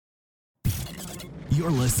You're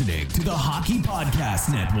listening to the Hockey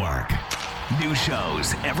Podcast Network. New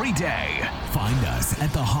shows every day. Find us at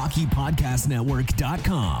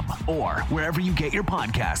thehockeypodcastnetwork.com or wherever you get your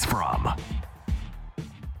podcasts from.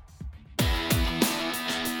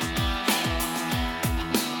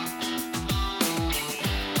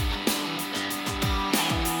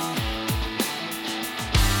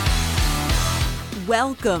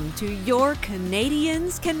 Welcome to your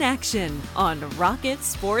Canadiens Connection on Rocket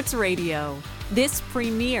Sports Radio. This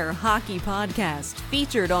premier hockey podcast,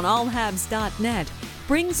 featured on allhabs.net,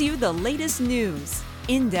 brings you the latest news,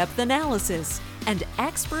 in-depth analysis, and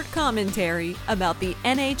expert commentary about the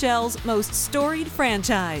NHL's most storied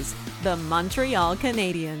franchise, the Montreal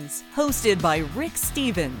Canadiens, hosted by Rick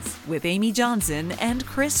Stevens with Amy Johnson and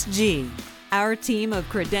Chris G. Our team of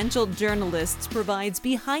credentialed journalists provides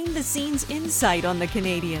behind-the-scenes insight on the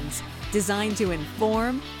Canadiens, designed to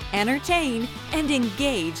inform, entertain, and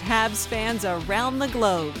engage Habs fans around the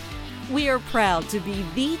globe. We are proud to be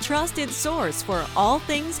the trusted source for all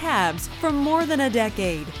things Habs for more than a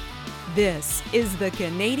decade. This is the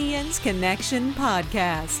Canadiens Connection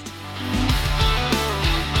Podcast.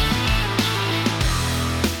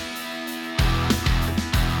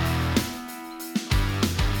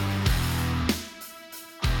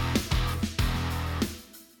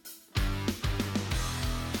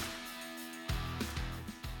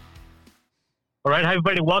 All right, hi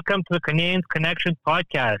everybody. Welcome to the Canadiens Connection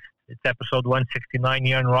Podcast. It's episode 169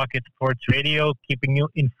 here on Rocket Sports Radio, keeping you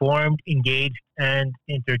informed, engaged, and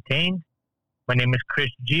entertained. My name is Chris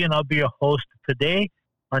G, and I'll be your host today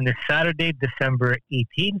on this Saturday, December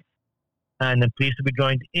 18th. And I'm pleased to be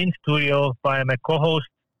joined in studio by my co-host.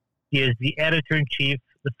 He is the editor-in-chief,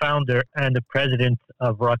 the founder, and the president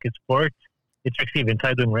of Rocket Sports. It's Rick Stevens. How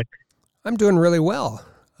are you doing, Rick? I'm doing really well.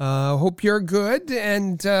 Hope you're good.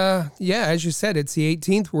 And as you said, it's the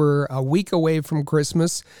 18th. We're a week away from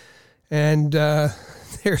Christmas. And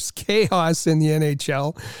there's chaos in the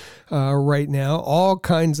NHL right now. All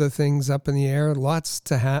kinds of things up in the air. Lots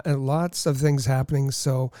of things happening.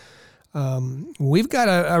 So we've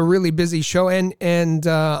got a really busy show. And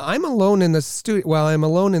I'm alone in the studio. Well, I'm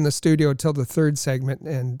alone in the studio till the third segment.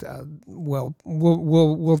 And we'll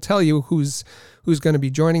tell you who's going to be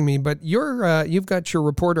joining me. But you've got your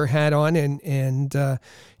reporter hat on, and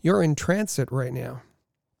you're in transit right now.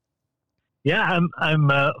 Yeah, I'm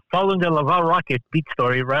following the Laval Rocket beat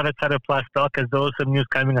story right outside of Place Bell, because there was some news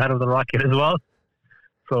coming out of the Rocket as well.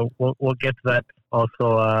 So we'll get to that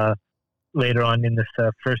also later on in this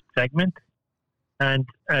first segment. And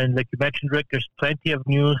like you mentioned, Rick, there's plenty of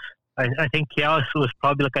news. I think chaos was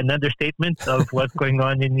probably like an understatement of what's going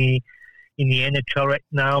on in the NHL right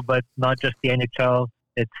now, but not just the NHL.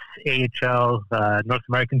 It's AHL, North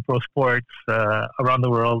American pro sports around the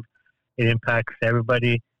world. It impacts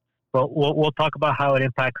everybody. But we'll talk about how it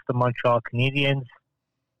impacts the Montreal Canadiens.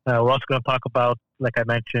 We're also going to talk about, like I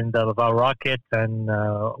mentioned, the Laval Rocket and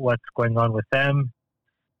what's going on with them.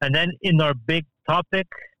 And then in our big topic,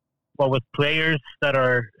 with players that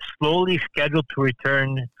are slowly scheduled to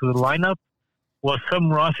return to the lineup, some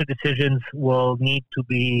roster decisions will need to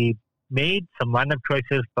be made, some lineup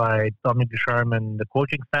choices by Dominique Ducharme and the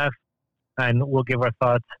coaching staff, and we'll give our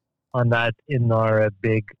thoughts on that in our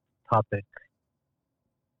big topic.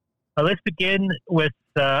 Let's begin with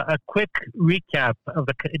a quick recap of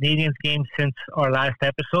the Canadiens game since our last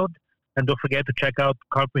episode, and don't forget to check out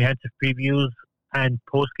comprehensive previews and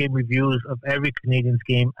post-game reviews of every Canadiens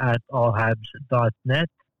game at allhabs.net.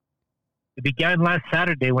 It began last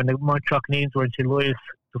Saturday when the Montreal Canadiens were in St. Louis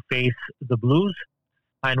to face the Blues.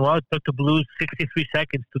 And while it took the Blues 63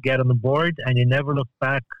 seconds to get on the board, and they never looked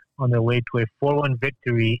back on their way to a 4-1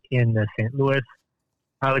 victory in St. Louis,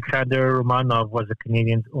 Alexander Romanov was the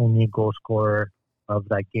Canadiens' only goal scorer of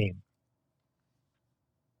that game.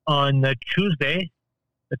 On Tuesday,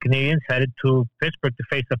 the Canadiens headed to Pittsburgh to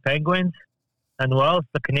face the Penguins. And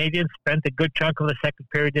the Canadiens spent a good chunk of the second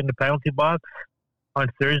period in the penalty box on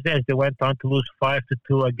Thursday as they went on to lose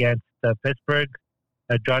 5-2 against Pittsburgh.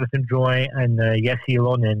 Jonathan Drouin and Jesse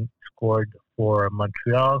Ylönen scored for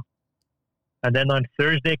Montreal. And then on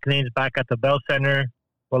Thursday, Canadiens back at the Bell Center,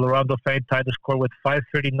 while Laurent Dauphin tied the score with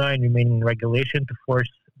 5:39 remaining in regulation to force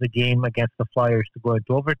the game against the Flyers to go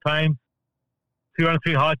into overtime.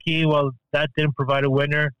 3-on-3 hockey, that didn't provide a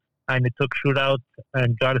winner, and it took shootout,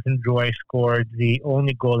 and Jonathan Drouin scored the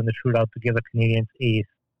only goal in the shootout to give the Canadiens a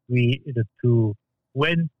 3-2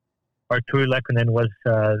 win. Artturi Lehkonen was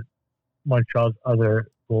Montreal's other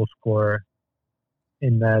goal scorer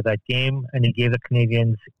in that game, and he gave the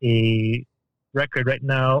Canadiens a record right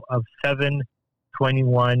now of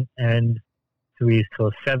 7-21-3.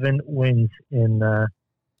 So 7 wins in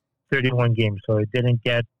 31 games. So it didn't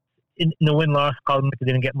get, in the win-loss column, it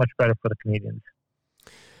didn't get much better for the Canadians.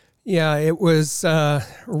 Yeah, it was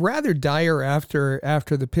rather dire after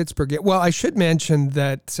the Pittsburgh game. Well, I should mention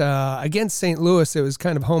that against St. Louis, it was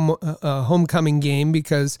kind of homecoming game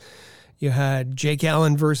because you had Jake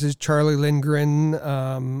Allen versus Charlie Lindgren.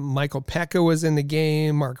 Michael Pekka was in the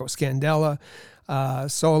game, Marco Scandella.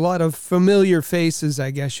 So a lot of familiar faces,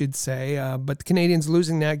 I guess you'd say. But the Canadians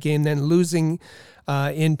losing that game, then losing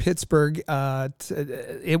in Pittsburgh.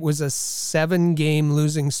 It was a 7-game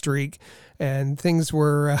losing streak, and things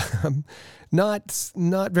were not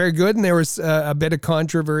very good. And there was a bit of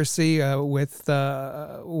controversy with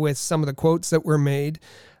some of the quotes that were made.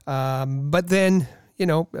 But then,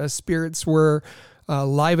 spirits were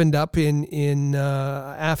livened up in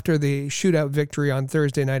after the shootout victory on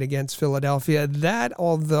Thursday night against Philadelphia. That,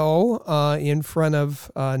 although in front of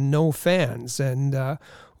no fans, and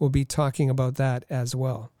we'll be talking about that as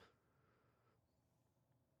well.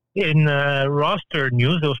 In roster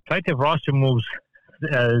news, there was plenty of roster moves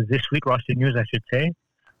this week. Roster news, I should say.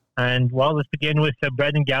 And let's begin with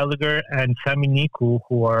Brendan Gallagher and Sami Niku,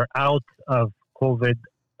 who are out of COVID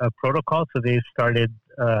protocol, so they started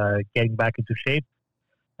getting back into shape.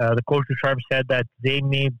 The coach Ducharme said that they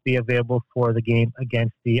may be available for the game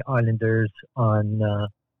against the Islanders on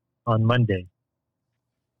Monday.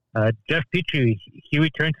 Jeff Petrie, he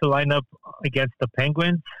returned to the lineup against the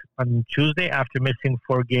Penguins on Tuesday after missing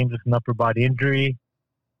 4 games with an upper body injury.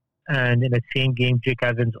 And in that same game, Jake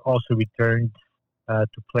Evans also returned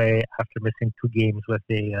to play after missing 2 games with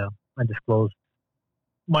a undisclosed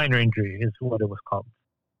minor injury, is what it was called.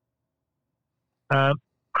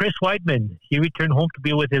 Chris Weidman, he returned home to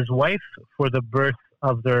be with his wife for the birth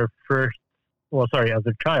of their of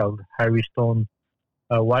their child, Harry Stone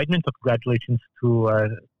Weidman. So congratulations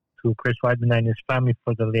to Chris Weidman and his family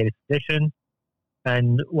for the latest addition.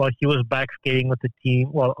 And while he was back skating with the team,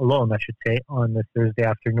 alone, I should say, on the Thursday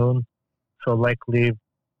afternoon, so likely,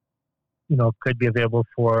 could be available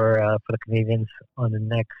for the Canadians on the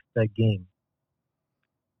next game.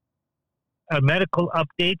 A medical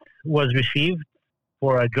update was received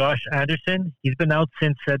for Josh Anderson. He's been out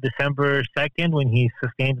since December 2nd when he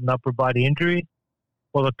sustained an upper body injury.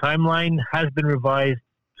 Well, the timeline has been revised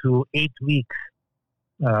to 8 weeks,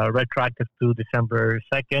 retroactive to December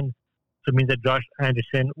 2nd. So it means that Josh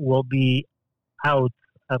Anderson will be out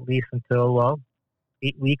at least until,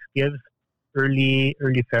 8 weeks gives early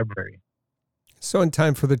February. So in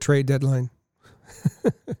time for the trade deadline.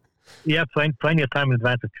 Yeah, plenty of time in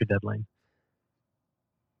advance of trade deadline.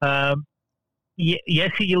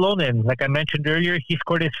 Jesse Ylonen, like I mentioned earlier, he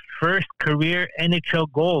scored his first career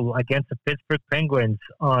NHL goal against the Pittsburgh Penguins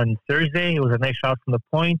on Thursday. It was a nice shot from the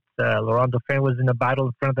point. Laurent Dauphin was in a battle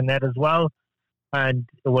in front of the net as well. And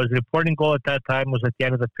it was a reporting goal at that time. It was at the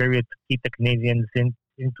end of the period to keep the Canadians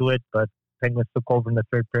into it, but Penguins took over in the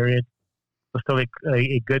third period. It was still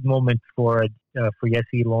a good moment for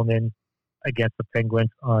Jesse Ylonen against the Penguins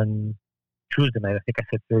on Tuesday night. I think I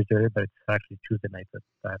said Thursday, but it's actually Tuesday night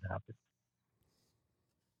that happened.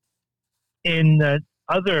 In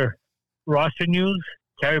other roster news,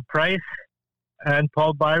 Carey Price and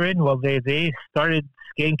Paul Byron, they started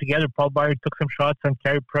skating together. Paul Byron took some shots on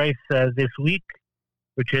Carey Price this week,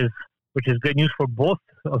 which is good news for both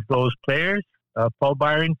of those players. Paul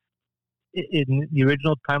Byron, in the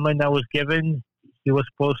original timeline that was given, he was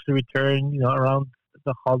supposed to return, around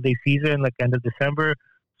the holiday season, like end of December.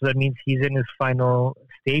 So that means he's in his final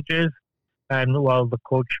stages. And while the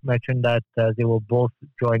coach mentioned that they will both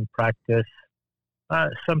join practice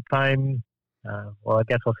sometime, I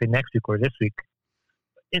guess I'll say next week or this week,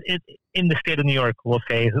 in the state of New York, we'll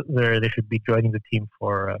say they should be joining the team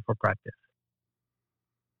for practice.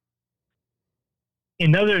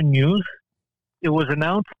 In other news, it was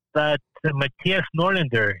announced that Mattias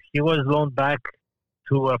Norlinder, he was loaned back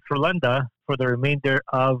to Frölunda for the remainder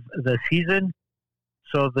of the season.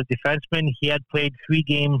 So the defenseman, he had played 3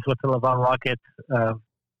 games with the Laval Rockets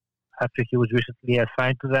after he was recently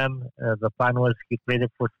assigned to them. The plan was he played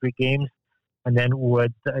it for 3 games, and then a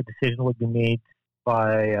decision would be made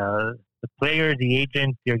by the player, the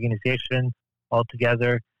agent, the organization, all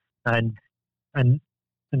together. And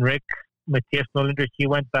Rick, Mattias Norlinder, he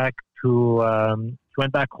went back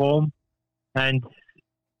home, and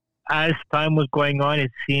as time was going on,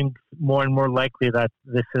 it seemed more and more likely that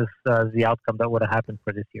this is the outcome that would have happened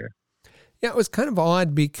for this year. Yeah, it was kind of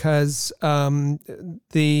odd because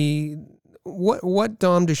what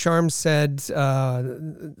Dom Ducharme said,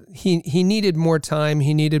 he needed more time,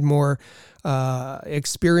 he needed more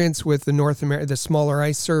experience with the the smaller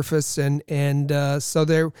ice surface, and so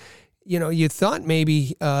there. you thought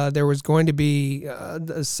maybe there was going to be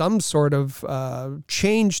some sort of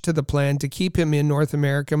change to the plan to keep him in North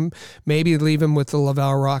America, maybe leave him with the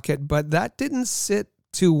Laval Rocket, but that didn't sit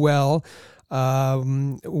too well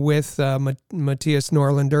with Matthias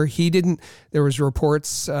Norlinder. He didn't. There was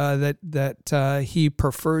reports that he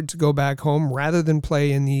preferred to go back home rather than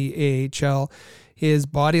play in the AHL. His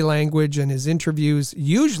body language and his interviews,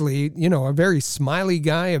 usually, a very smiley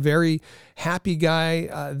guy, a very happy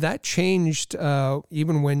guy, that changed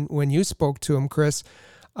even when you spoke to him, Chris.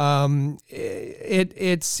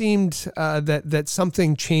 It seemed that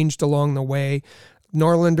something changed along the way.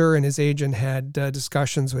 Norlinder and his agent had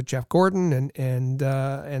discussions with Jeff Gordon and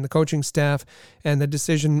the coaching staff, and the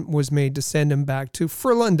decision was made to send him back to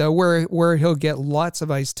Frölunda, where he'll get lots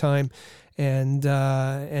of ice time and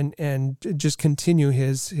just continue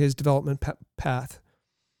his development path.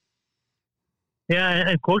 Yeah,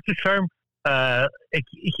 and Coach Ducharme,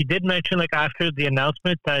 he did mention after the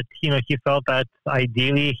announcement that he felt that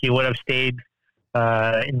ideally he would have stayed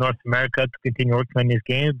in North America to continue working on his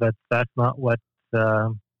game, but that's not what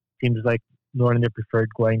seems like. Norlinder preferred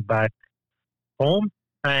going back home,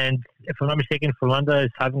 and if I'm not mistaken, Frölunda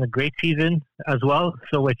is having a great season as well,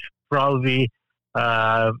 so which probably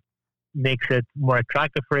makes it more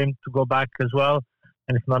attractive for him to go back as well.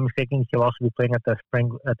 And if I'm not mistaken, he'll also be playing at the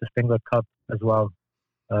Spengler Cup as well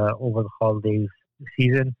over the holidays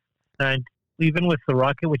season. And even with the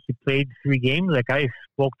Rocket, which he played 3 games, I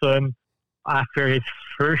spoke to him after his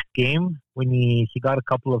first game when he got a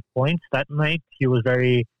couple of points that night. He was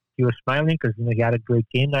smiling because he had a great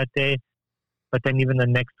game that day. But then even the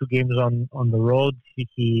next 2 games on the road,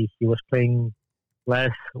 he was playing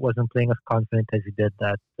less, wasn't playing as confident as he did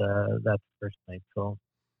that first night. So,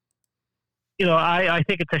 I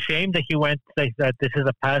think it's a shame that he went that this is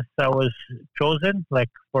a path that was chosen.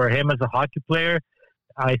 For him as a hockey player,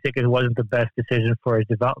 I think it wasn't the best decision for his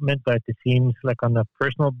development, but it seems on a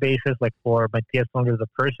personal basis, for Matthias Norlinder as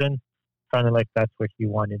a person, sounded like that's where he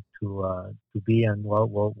wanted to be, and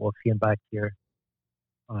we'll see him back here.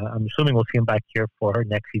 I'm assuming we'll see him back here for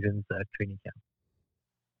next season's training camp.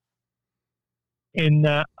 In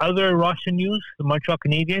other Russian news, the Montreal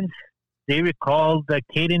Canadiens, they recalled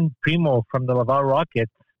Cayden Primeau from the Laval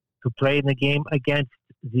Rockets to play in the game against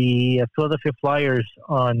the Philadelphia Flyers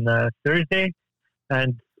on Thursday.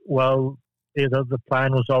 And, the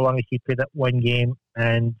plan was all along he played that 1 game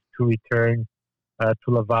and to return to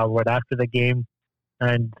Laval right after the game.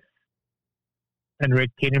 And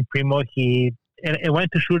Cayden Primeau, it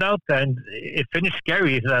went to shootout, and it finished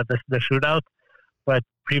scary, the shootout. But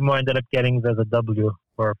Primeau ended up getting the W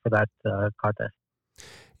for that contest.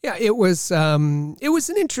 Yeah, it was an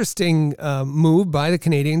interesting move by the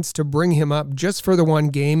Canadiens to bring him up just for the 1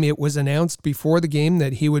 game. It was announced before the game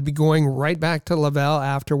that he would be going right back to Laval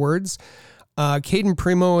afterwards. Cayden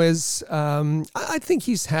Primeau is, I think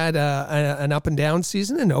he's had an up and down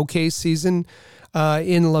season, an okay season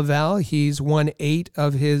in Laval. He's won 8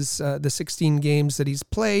 of the 16 games that he's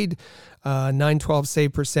played. 912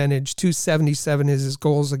 save percentage, 277 is his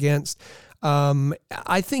goals against.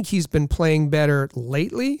 I think he's been playing better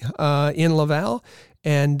lately in Laval,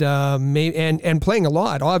 and playing a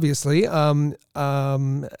lot, obviously. And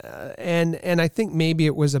I think maybe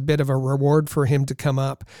it was a bit of a reward for him to come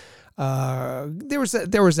up. There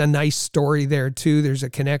was a nice story there too. There's a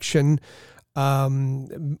connection. His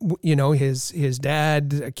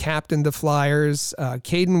dad captained the Flyers.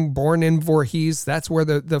 Cayden, born in Voorhees, that's where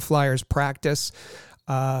the Flyers practice.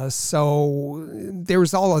 So there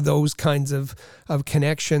was all of those kinds of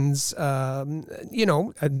connections.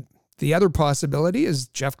 The other possibility is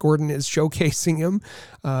Jeff Gordon is showcasing him.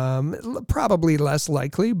 Probably less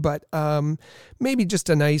likely, but maybe just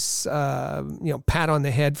a nice pat on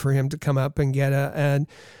the head for him to come up and get an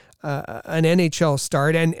NHL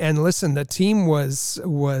start. And listen, the team was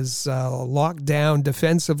locked down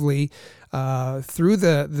defensively through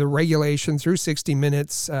the regulation, through 60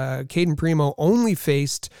 minutes. Cayden Primeau only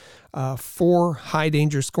faced 4 high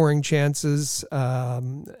danger scoring chances.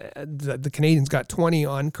 The Canadiens got 20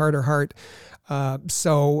 on Carter Hart.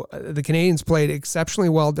 So the Canadiens played exceptionally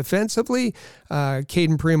well defensively.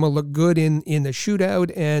 Cayden Primeau looked good in the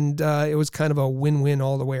shootout, and it was kind of a win-win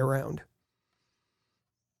all the way around.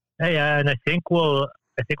 Yeah, and I think we'll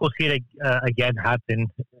see it again happen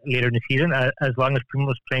later in the season. As long as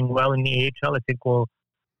Primeau's playing well in the AHL, I think we'll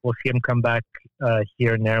see him come back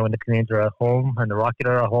here and there when the Canadiens are at home and the Rocket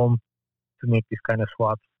are at home to make these kind of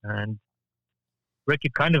swaps. And Rick,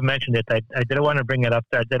 you kind of mentioned it. I didn't want to bring it up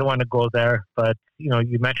there. I didn't want to go there, but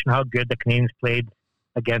you mentioned how good the Canadiens played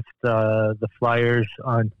against the Flyers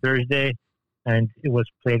on Thursday, and it was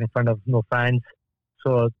played in front of no fans.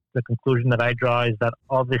 So the conclusion that I draw is that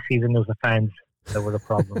all this season it was the fans that were the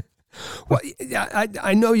problem. Well,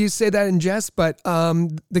 I know you say that in jest, but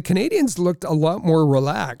the Canadians looked a lot more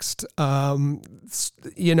relaxed.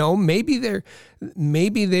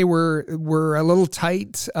 Maybe they were a little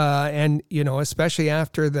tight, and especially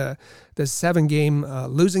after the 7-game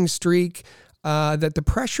losing streak. That the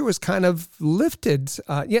pressure was kind of lifted.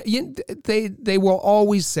 They will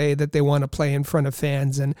always say that they want to play in front of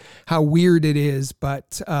fans and how weird it is,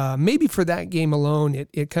 but maybe for that game alone,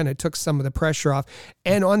 it kind of took some of the pressure off.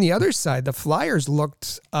 And on the other side, the Flyers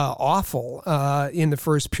looked awful in the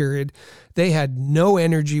first period. They had no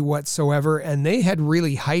energy whatsoever, and they had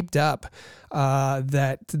really hyped up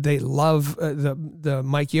that they love the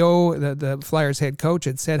Mike Yeo, the Flyers head coach,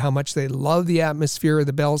 had said how much they love the atmosphere of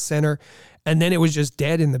the Bell Center. And then it was just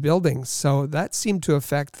dead in the building. So that seemed to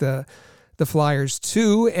affect the Flyers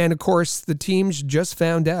too. And of course, the teams just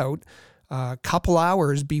found out a couple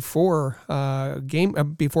hours before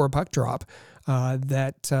before puck drop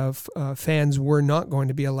that fans were not going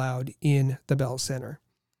to be allowed in the Bell Center.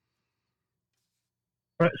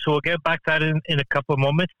 Right, so we'll get back to that in a couple of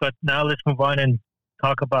moments. But now let's move on and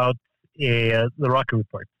talk about the Rocket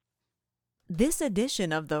Report. This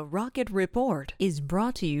edition of the Rocket Report is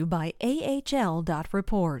brought to you by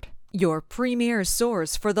AHL.Report, your premier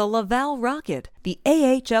source for the Laval Rocket, the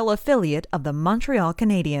AHL affiliate of the Montreal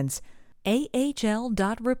Canadiens.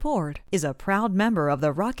 AHL.Report is a proud member of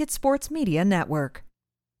the Rocket Sports Media Network.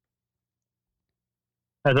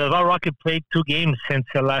 The Laval Rocket played 2 games since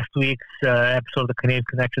last week's episode of the Canadian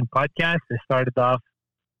Connection podcast. It started off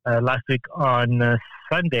last week on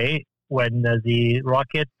Sunday when the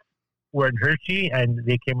Rocket were in Hershey, and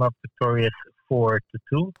they came up victorious 4-2,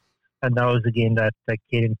 and that was the game that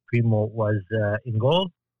Kaden Primo was in goal.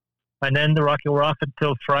 And then the Rocket were off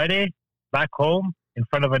until Friday, back home in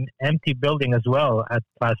front of an empty building as well at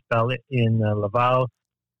Place Bell in Laval,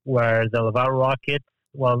 where the Laval Rocket,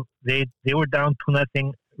 they were down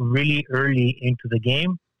 2-0 really early into the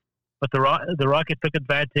game, but the Rocket took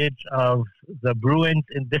advantage of the Bruins'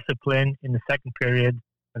 indiscipline in the second period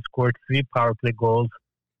and scored 3 power play goals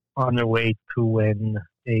on their way to win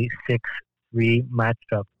a 6-3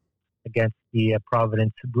 matchup against the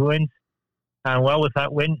Providence Bruins. And with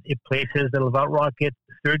that win, it places the Laval Rocket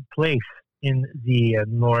 3rd place in the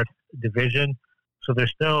North Division. So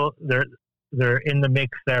they're in the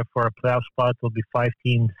mix there for a playoff spot. There'll be 5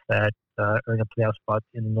 teams that earn a playoff spot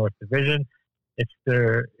in the North Division. It's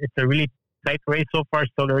a really tight race so far,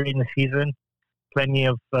 still early in the season. Plenty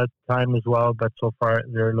of time as well, but so far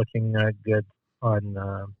they're looking good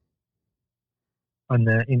in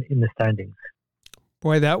the standings.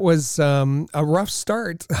 Boy, that was a rough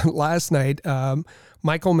start last night.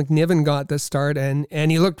 Michael McNiven got the start, and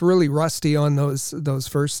he looked really rusty on those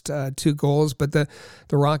first 2 goals, but the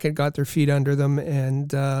Rocket got their feet under them.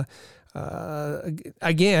 And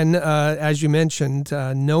again, as you mentioned,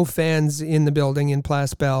 no fans in the building in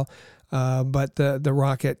Place Bell, but the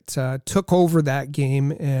Rocket took over that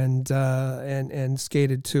game and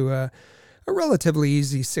skated to a relatively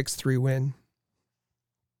easy 6-3 win.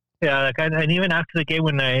 Yeah, and even after the game,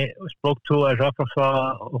 when I spoke to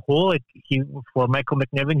Jean-François Hull, for Michael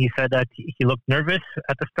McNiven, he said that he looked nervous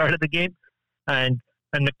at the start of the game, and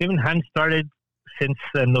McNiven hadn't started since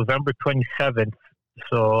November 27th,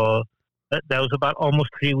 so that was about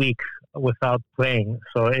almost 3 weeks without playing.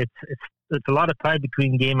 So it's a lot of time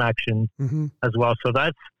between game action as well. So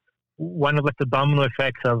that's one of the domino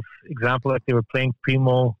effects of example, if they were playing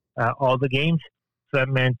Primo all the games. So that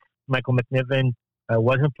meant Michael McNiven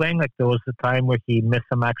wasn't playing. Like there was a time where he missed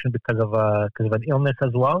some action because of an illness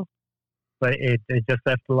as well. But it just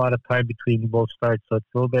left a lot of time between both starts. So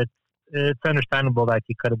it's understandable that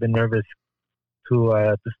he could have been nervous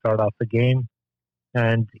to start off the game.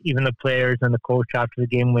 And even the players and the coach after the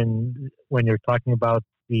game, when you're talking about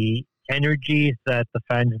the energy that the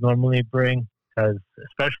fans normally bring, because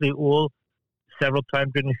especially Uhl, several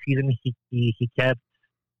times during the season, he kept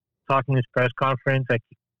talking in his press conference, like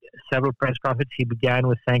several press conferences, he began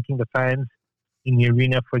with thanking the fans in the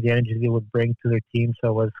arena for the energy they would bring to their team. So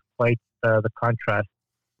it was quite the contrast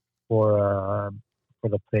for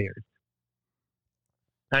the players.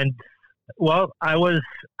 And I was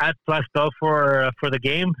at Place Bell for the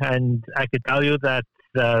game, and I could tell you that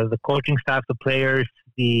the coaching staff, the players,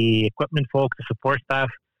 the equipment folks, the support staff,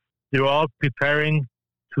 they're all preparing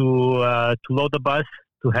to load the bus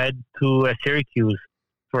to head to Syracuse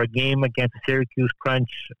for a game against the Syracuse Crunch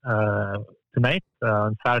tonight,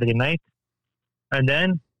 on Saturday night. And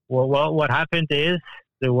then, what happened is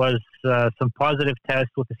there was some positive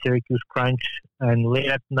tests with the Syracuse Crunch, and late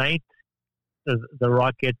at night, the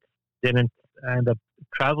Rocket didn't end up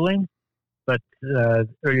traveling. But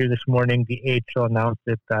earlier this morning, the AHL announced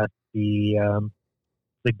that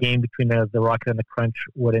the game between the Rocket and the Crunch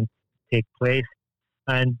wouldn't take place,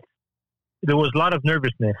 and there was a lot of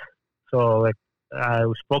nervousness. So, I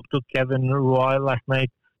spoke to Kevin Roy last night,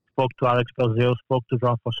 spoke to Alex Belzile, spoke to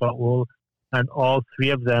Jean-François Houle, and all three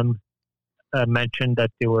of them mentioned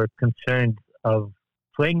that they were concerned of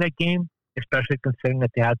playing that game, especially considering that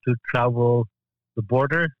they had to travel the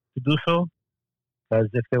border to do so. Because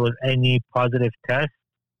if there was any positive test,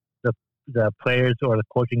 the players or the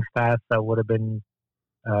coaching staff that would have been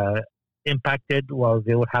impacted, well,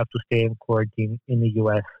 they would have to stay in quarantine in the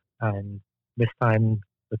U.S. and miss time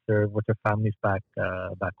with their families back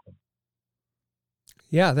home.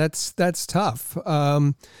 Yeah, that's tough.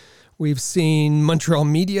 We've seen Montreal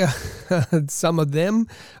media; some of them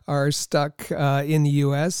are stuck in the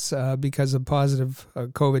U.S. Because of positive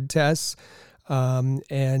COVID tests.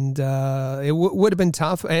 It would have been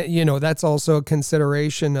tough. That's also a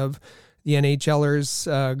consideration of the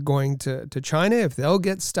NHLers going to China, if they'll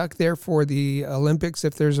get stuck there for the Olympics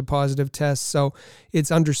if there's a positive test. So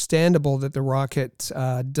it's understandable that the Rocket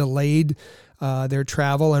delayed their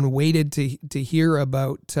travel and waited to hear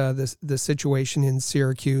about the situation in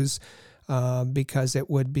Syracuse because it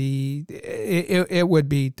would be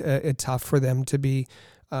tough for them to be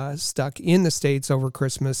stuck in the States over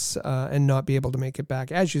Christmas and not be able to make it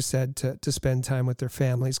back, as you said, to spend time with their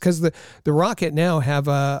families. Because the Rocket now have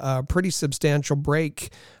a pretty substantial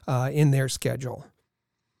break in their schedule.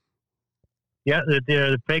 Yeah,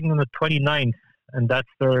 they're playing on the 29th, and that's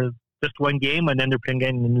their just one game, and then they're playing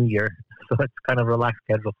again in the new year. So it's kind of a relaxed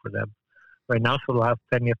schedule for them right now. So they'll have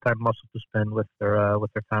plenty of time also to spend with their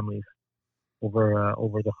families over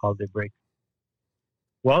the holiday break.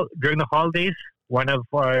 Well, during the holidays, one of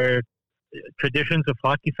our traditions of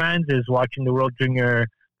hockey fans is watching the World Junior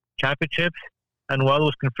Championships. And while it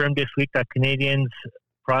was confirmed this week that Canadians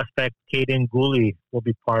prospect Kaiden Guhle will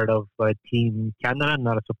be part of Team Canada,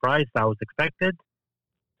 not a surprise, that was expected.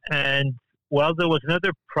 And while there was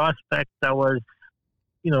another prospect that was,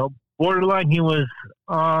 borderline, he was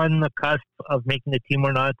on the cusp of making the team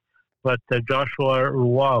or not, but Joshua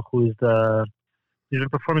Roy, he's been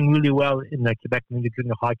performing really well in the Quebec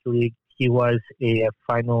Junior Hockey League. He was a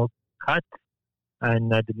final cut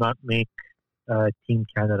and did not make Team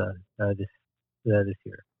Canada this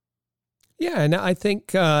year. Yeah, and I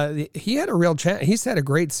think he had a real chance. He's had a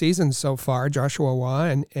great season so far, Joshua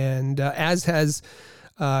Roy, and as has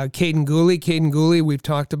Kaiden Guhle. Kaiden Guhle, we've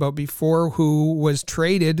talked about before, who was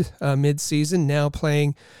traded mid-season, now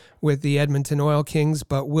playing with the Edmonton Oil Kings,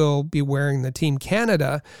 but will be wearing the Team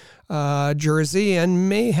Canada jersey and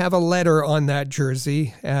may have a letter on that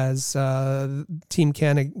jersey as Team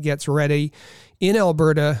Canada gets ready in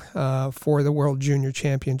Alberta for the World Junior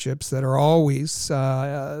Championships that are always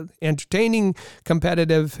entertaining,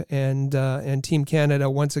 competitive, and Team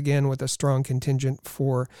Canada once again with a strong contingent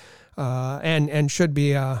for and should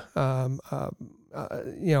be a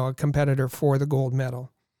competitor for the gold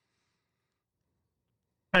medal.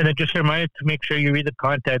 And then just a reminder to make sure you read the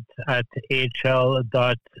content at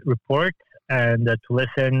ahl.report and to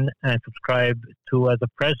listen and subscribe to the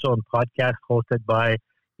Press Zone podcast hosted by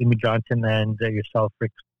Amy Johnson and yourself,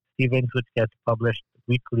 Rick Stevens, which gets published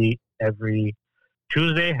weekly every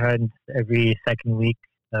Tuesday and every second week,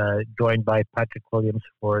 joined by Patrick Williams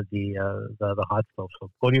for the Hot Stove. So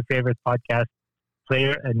go to your favorite podcast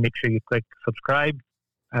player and make sure you click subscribe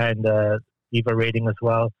and leave a rating as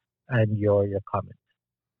well and your comments.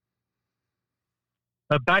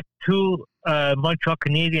 Back to Montreal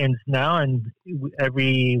Canadiens now, and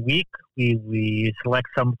every week we select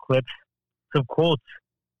some clips, some quotes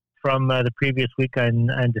from the previous week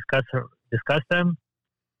and discuss them.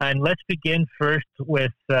 And let's begin first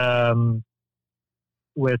with Dominic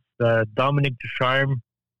Ducharme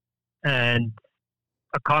and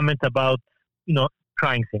a comment about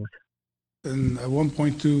trying things. And at one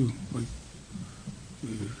point too,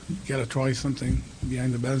 you gotta try something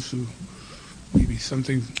behind the bench to. Maybe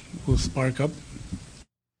something will spark up.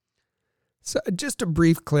 So just a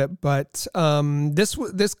brief clip, but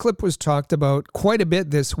this clip was talked about quite a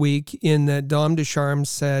bit this week in that Dom Ducharme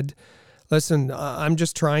said, listen, I'm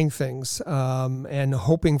just trying things and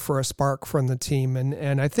hoping for a spark from the team.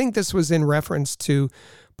 And I think this was in reference to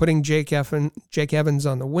putting Jake Evans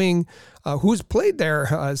on the wing, who's played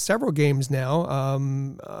there several games now,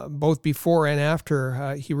 both before and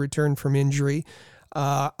after he returned from injury.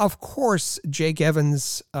 Of course, Jake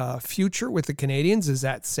Evans' future with the Canadiens is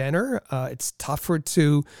at center. It's tougher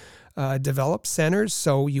to develop centers,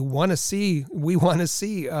 so we want to see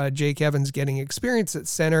Jake Evans getting experience at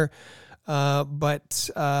center. But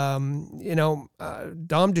Dom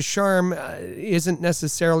Ducharme isn't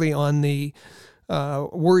necessarily on the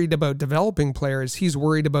worried about developing players. He's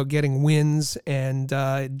worried about getting wins and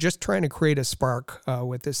just trying to create a spark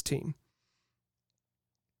with this team.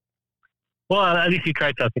 Well, at least he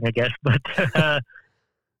tried something, I guess. But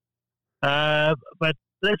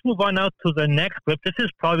let's move on now to the next clip. This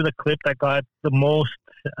is probably the clip that got the most.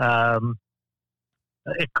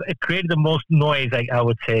 It created the most noise, I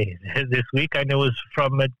would say, this week, and it was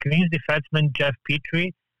from Canadiens defenseman Jeff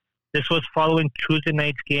Petrie. This was following Tuesday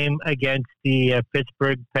night's game against the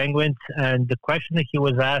Pittsburgh Penguins, and the question that he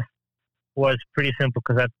was asked was pretty simple,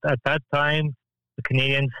 because at that time, the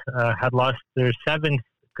Canadiens had lost their 7th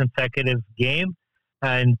consecutive game,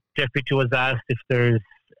 and Jeff Petrie was asked if there's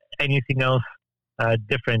anything else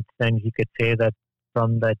different than he could say that's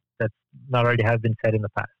not already have been said in the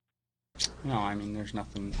past. No, I mean, there's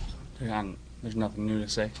nothing new to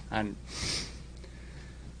say.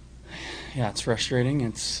 Yeah, it's frustrating.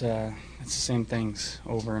 It's the same things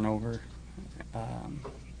over and over.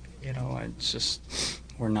 It's just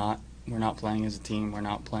we're not playing as a team. We're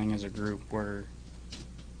not playing as a group.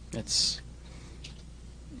 It's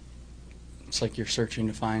like you're searching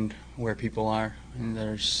to find where people are, and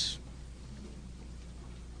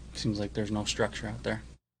seems like there's no structure out there.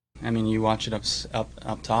 I mean, you watch it up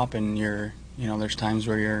top, and there's times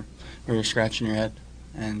where you're scratching your head,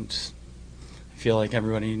 and I feel like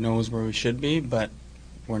everybody knows where we should be, but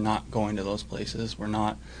we're not going to those places. We're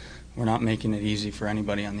not making it easy for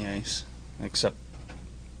anybody on the ice, except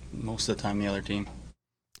most of the time the other team.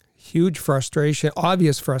 Huge frustration,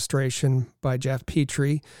 obvious frustration by Jeff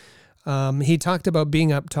Petrie. He talked about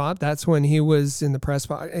being up top. That's when he was in the press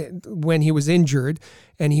box, when he was injured,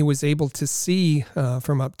 and he was able to see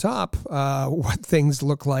from up top what things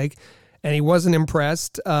look like. And he wasn't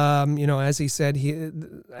impressed. As he said,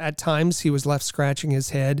 at times he was left scratching his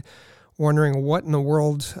head, wondering what in the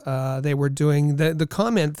world they were doing. The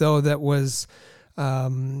comment, though, that was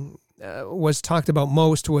talked about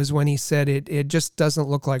most was when he said it just doesn't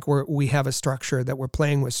look like we have a structure, that we're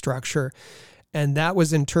playing with structure. And that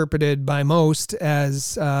was interpreted by most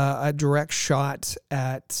as a direct shot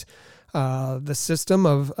at the system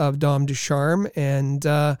of Dom Ducharme, and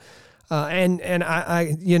I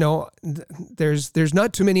there's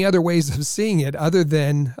not too many other ways of seeing it other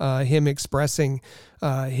than him expressing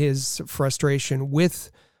his frustration with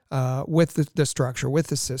the structure, with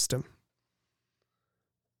the system.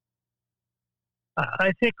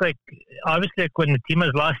 I think, obviously, when the team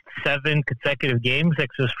has lost 7 consecutive games,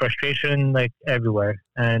 there's frustration, everywhere.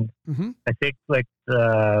 And I think, if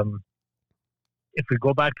we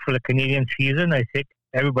go back for the Canadian season, I think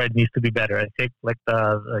everybody needs to be better. I think,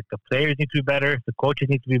 the players need to be better, the coaches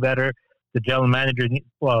need to be better, the general manager,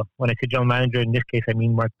 when I say general manager, in this case, I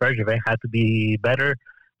mean Marc Bergevin, had to be better.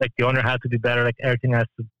 The owner has to be better. Everything has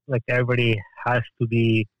to, everybody has to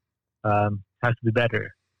be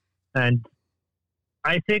better. And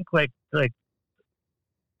I think I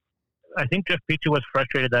think Jeff Petrie was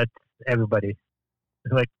frustrated at everybody,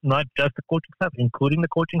 not just the coaching staff, including the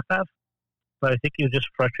coaching staff, but I think he was just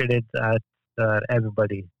frustrated at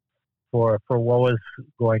everybody for what was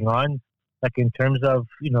going on. In terms of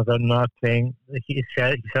they're not playing. He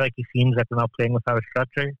said he seems like they're not playing with our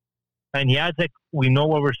structure, and he adds we know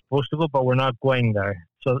where we're supposed to go, but we're not going there.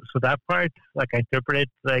 So that part, I interpret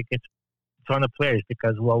it it's on the players,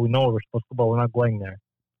 because we know we're supposed to go, but we're not going there.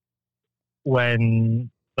 But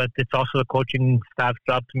it's also the coaching staff's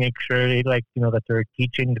job to make sure that they're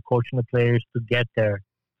teaching, coaching the players to get there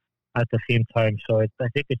at the same time. So I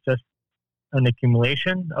think it's just an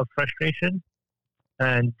accumulation of frustration.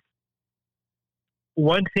 And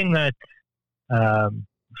one thing that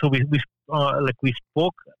we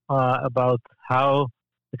spoke about how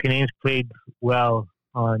the Canadiens played well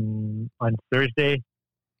on Thursday.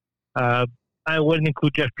 I wouldn't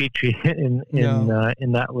include Jeff Petrie in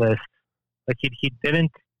that list. He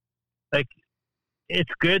didn't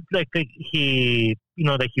it's good. He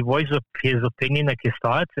voices his opinion, his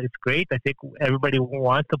thoughts. It's great. I think everybody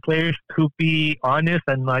wants the players to be honest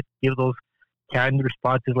and not give those canned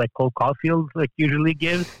responses like Cole Caulfield usually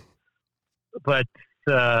gives. But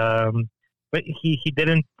he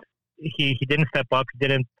didn't. He didn't step up. He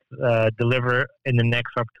didn't deliver in the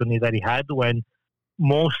next opportunity that he had when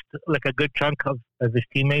most, a good chunk of his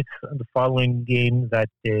teammates in the following game that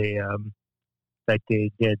they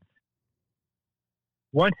did.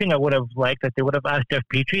 One thing I would have liked that they would have asked Jeff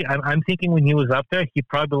Petrie. I'm thinking when he was up there, he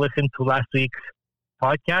probably listened to last week's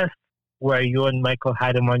podcast where you and Michael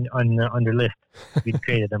had him on their list to be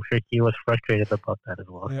traded. I'm sure he was frustrated about that as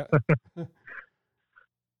well. Yeah.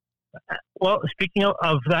 Well, speaking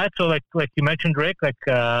of that, so like you mentioned, Rick,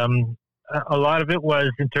 a lot of it was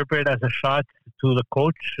interpreted as a shot to the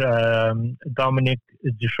coach, Dominic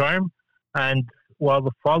Ducharme, and while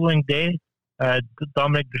the following day,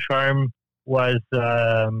 Dominic Ducharme was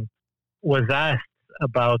asked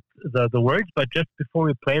about the words, but just before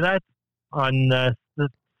we play that, on the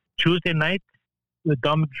Tuesday night,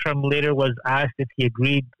 Dominic Ducharme later was asked if he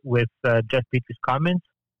agreed with Jeff Petrie's comments,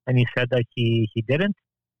 and he said that he didn't.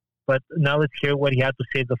 But now let's hear what he had to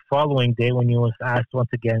say the following day when he was asked once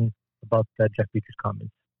again about Jeff Petrie's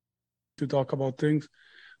comments. To talk about things,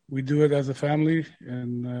 we do it as a family,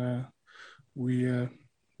 and we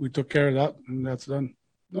took care of that, and that's done.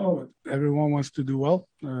 No, everyone wants to do well,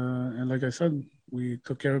 and like I said, we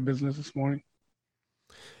took care of business this morning.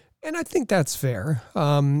 And I think that's fair.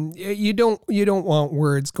 You don't want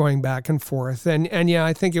words going back and forth. And yeah,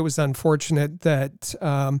 I think it was unfortunate that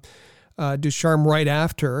Ducharme, right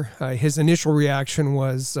after his initial reaction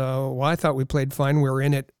was, well, I thought we played fine. We were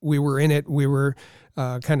in it. We were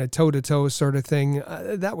kind of toe to toe sort of thing.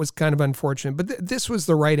 That was kind of unfortunate. But this was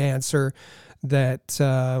the right answer. That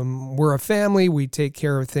we're a family. We take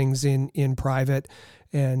care of things in private.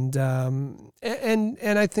 And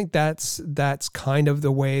I think that's kind of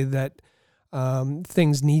the way that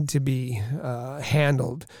things need to be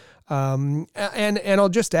handled. And I'll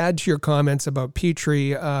just add to your comments about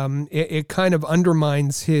Petrie. It kind of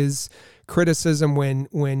undermines his criticism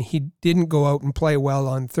when he didn't go out and play well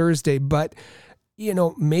on Thursday. But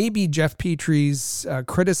maybe Jeff Petrie's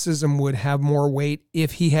criticism would have more weight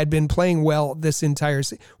if he had been playing well this entire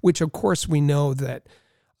season. Which of course we know that.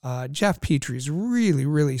 Jeff Petrie's really,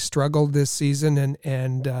 really struggled this season,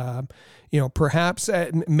 and perhaps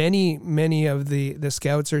many of the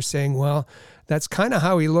scouts are saying, well, that's kind of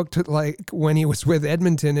how he looked like when he was with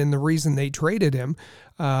Edmonton, and the reason they traded him,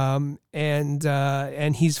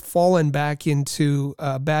 and he's fallen back into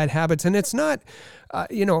bad habits, and it's not.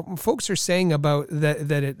 Folks are saying about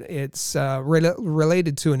that it's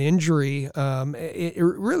related to an injury. It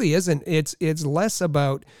really isn't. It's less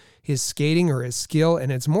about his skating or his skill,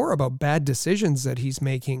 and it's more about bad decisions that he's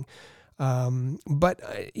making. But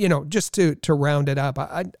just to round it up,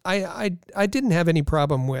 I didn't have any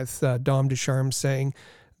problem with Dom Ducharme saying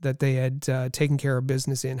that they had taken care of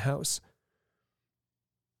business in-house.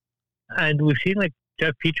 And we've seen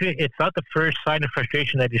Jeff Petrie, it's not the first sign of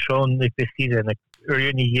frustration that he's shown this season. Earlier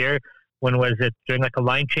in the year, when was it during a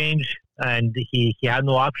line change and he had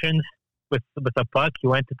no options with a puck, he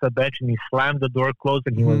went to the bench and he slammed the door closed,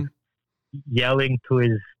 and he was yelling to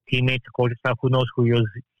his teammates, coaching staff, who knows who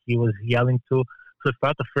he was yelling to. So it's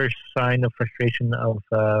not the first sign of frustration of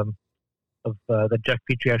that Jeff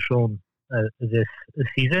Petrie has shown this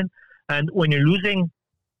season. And when you're losing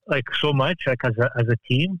so much as a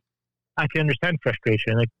team, I can understand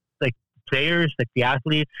frustration. Like players, the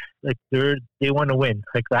athletes, they want to win.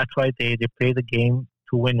 That's why they play the game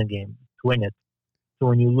to win the game, to win it. So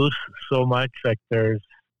when you lose so much, there's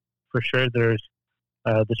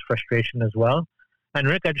this frustration as well. And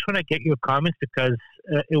Rick, I just want to get your comments because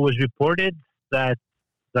it was reported that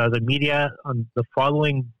the media on the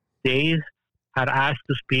following days had asked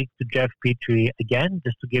to speak to Jeff Petrie again,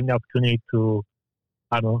 just to give him the opportunity to,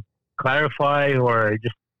 clarify or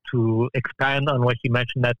just to expand on what he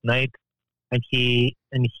mentioned that night. And he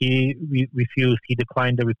refused. He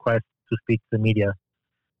declined the request to speak to the media.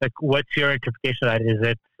 What's your interpretation of that? Is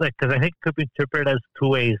it because I think it could be interpreted as two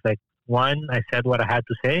ways. One, I said what I had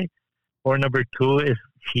to say, or number two is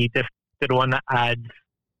he just didn't want to add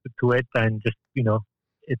to it, and just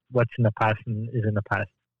it's what's in the past and is in the past.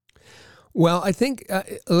 Well, I think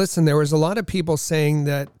listen, there was a lot of people saying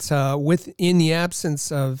that in the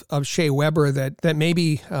absence of Shea Weber, that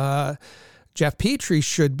maybe Jeff Petrie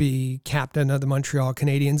should be captain of the Montreal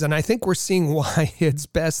Canadiens, and I think we're seeing why it's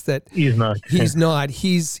best that he's not. He's not.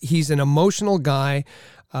 He's an emotional guy.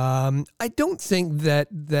 I don't think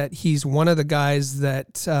that he's one of the guys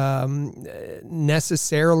that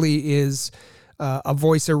necessarily is a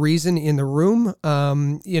voice of reason in the room.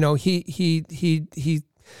 He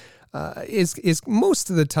is most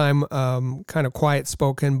of the time kind of quiet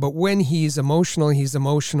spoken, but when he's emotional,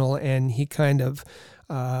 and he kind of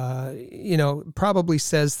probably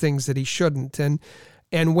says things that he shouldn't.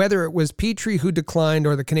 And whether it was Petrie who declined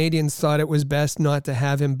or the Canadiens thought it was best not to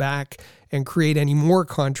have him back and create any more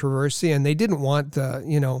controversy, and they didn't want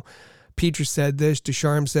Petrie said this,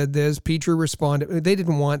 Ducharme said this, Petrie responded. They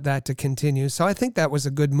didn't want that to continue. So I think that was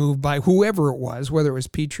a good move by whoever it was, whether it was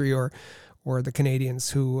Petrie or the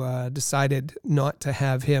Canadiens, who decided not to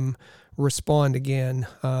have him respond again.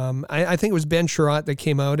 I think it was Ben Chiarot that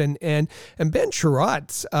came out, and Ben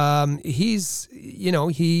Chiarot,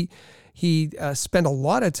 he spent a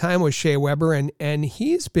lot of time with Shea Weber, and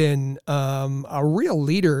he's been a real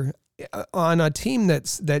leader on a team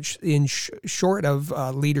that's short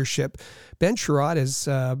of leadership. Ben Chiarot has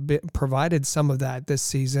provided some of that this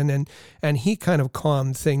season, and he kind of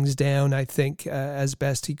calmed things down, I think, as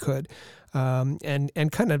best he could,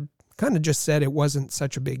 and kind of just said it wasn't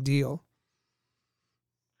such a big deal.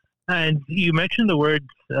 And you mentioned the word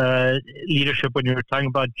leadership when you were talking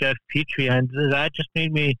about Jeff Petrie, and that just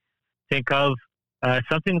made me think of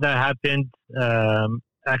something that happened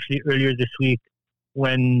actually earlier this week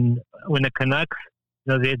when the Canucks,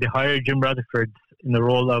 they hired Jim Rutherford in the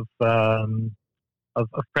role of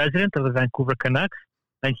president of the Vancouver Canucks,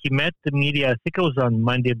 and he met the media. I think it was on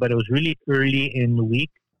Monday, but it was really early in the week,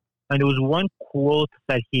 and there was one quote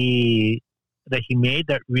that he made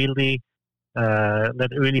that really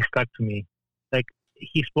stuck to me. Like,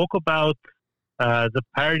 he spoke about the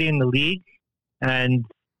parity in the league and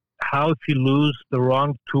how if you lose the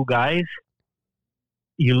wrong two guys,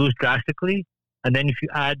 you lose drastically. And then if you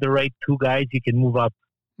add the right two guys, you can move up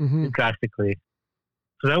drastically.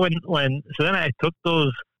 So then I took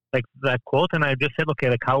that quote and I just said, okay,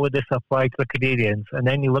 like, how would this apply to the Canadians? And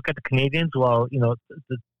then you look at the Canadians. Well,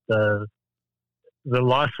 the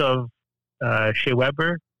loss of Shea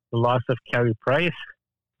Weber, the loss of Carey Price,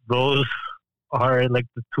 those are like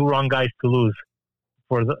the two wrong guys to lose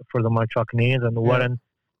for the Montreal Canadiens, and what an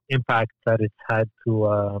impact that it's had to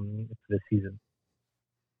the season.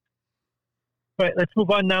 Right, let's move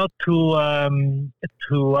on now to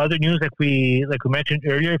other news. Like we mentioned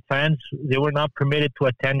earlier, fans, they were not permitted to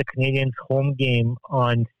attend the Canadiens' home game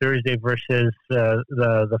on Thursday versus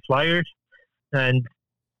the Flyers. And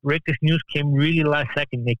Rick, this news came really last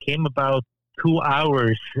second. It came about 2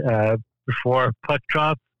 hours before puck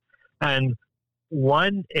drop, and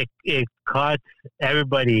one, it caught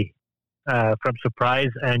everybody from surprise,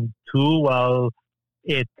 and two, well,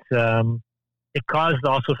 it caused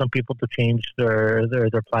also some people to change their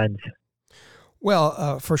plans.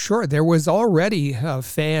 Well, for sure. There was already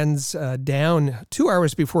fans down 2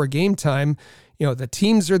 hours before game time. The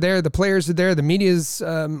teams are there, the players are there, the media's,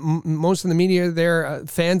 most of the media are there.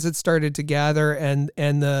 Fans had started to gather, and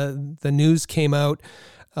the news came out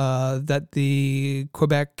that the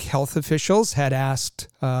Quebec health officials had asked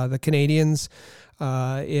the Canadiens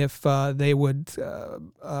if they would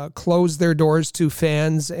close their doors to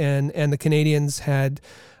fans, and the Canadiens had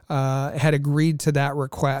agreed to that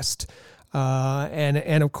request.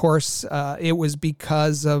 And of course, it was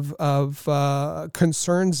because of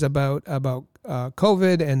concerns about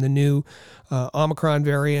COVID and the new Omicron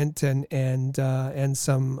variant, and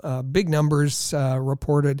some big numbers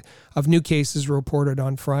reported of new cases reported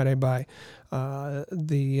on Friday by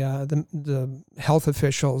the health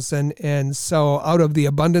officials, and so out of the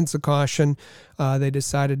abundance of caution, they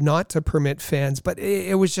decided not to permit fans. But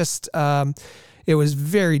it was just. It was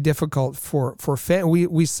very difficult for fans.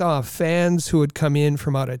 We saw fans who had come in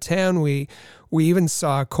from out of town. We even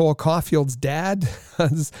saw Cole Caulfield's dad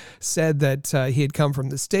said that he had come from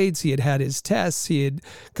the States. He had had his tests. He had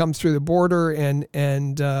come through the border and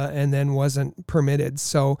then wasn't permitted.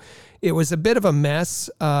 So it was a bit of a mess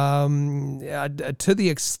to the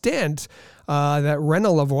extent that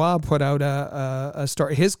Renaud Lavoie put out a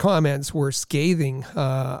story. His comments were scathing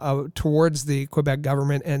towards the Quebec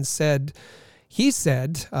government, and said. He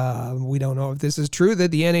said, we don't know if this is true, that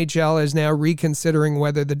the NHL is now reconsidering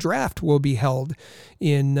whether the draft will be held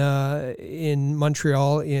in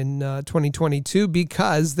Montreal in 2022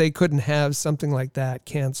 because they couldn't have something like that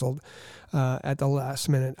canceled at the last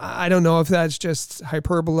minute. I don't know if that's just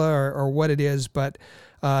hyperbole or what it is, but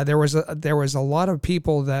there was a lot of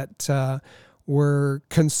people that were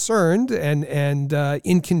concerned and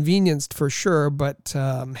inconvenienced for sure, but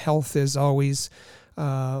health is always...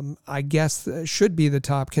 I guess should be the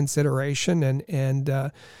top consideration, and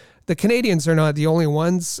the Canadiens are not the only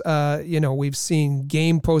ones. We've seen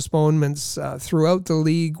game postponements throughout the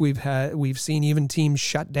league. We've seen even teams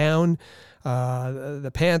shut down.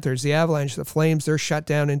 The Panthers, the Avalanche, the Flames, they're shut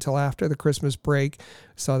down until after the Christmas break.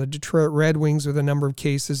 Saw the Detroit Red Wings with a number of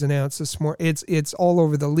cases announced this morning. It's all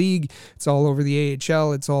over the league. It's all over the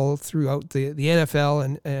AHL. It's all throughout the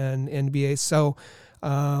NFL and NBA. So.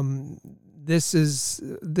 This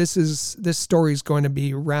story is going to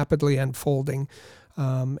be rapidly unfolding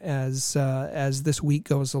as this week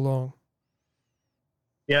goes along.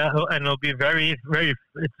 Yeah, and it'll be very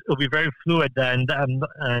fluid, and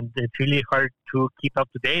it's really hard to keep up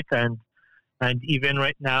to date. And even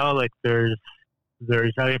right now, like there's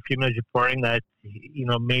there's other females reporting that,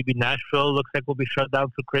 maybe Nashville looks like will be shut down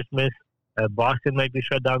through Christmas. Boston might be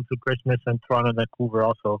shut down through Christmas, and Toronto and Vancouver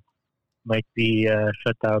also might be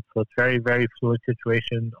shut down. So it's very, very fluid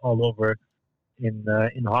situation all over in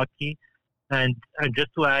hockey. And just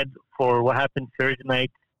to add, for what happened Thursday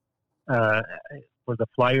night for the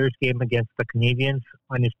Flyers game against the Canadiens,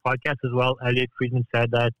 on his podcast as well, Elliot Friedman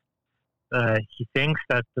said that he thinks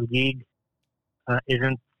that the league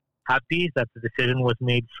isn't happy that the decision was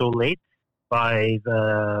made so late by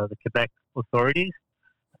the Quebec authorities,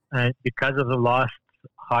 and because of the lost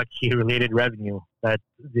hockey-related revenue that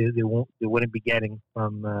they wouldn't be getting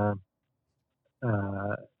from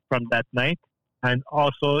that night. And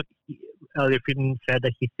also, Elliot Friedman said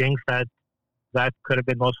that he thinks that could have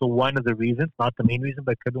been also one of the reasons, not the main reason,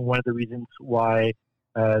 but could have been one of the reasons why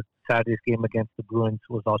Saturday's game against the Bruins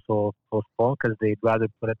was also postponed, because they'd rather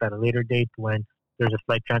put it at a later date when there's a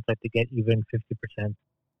slight chance that they get even 50%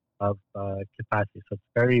 of capacity. So it's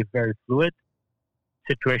very, very fluid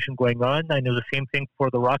situation going on. I know the same thing for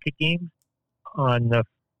the Rocket game on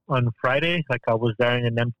Friday. Like, I was there in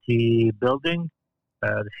an empty building.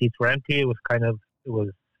 The seats were empty. It was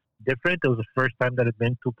different. It was the first time that I'd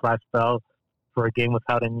been to Place Bell for a game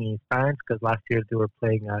without any fans, because last year they were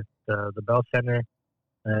playing at the Bell Center,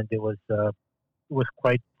 and it was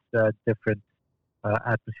quite different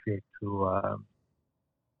atmosphere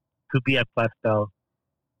to be at Place Bell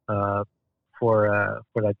for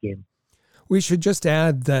that game. We should just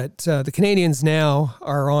add that the Canadiens now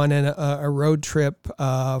are on a road trip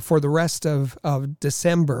for the rest of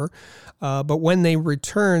December. But when they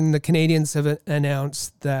return, the Canadiens have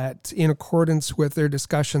announced that, in accordance with their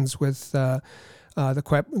discussions with the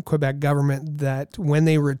Quebec government, that when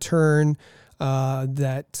they return,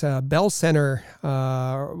 that Bell Center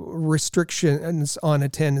restrictions on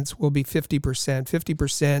attendance will be 50%.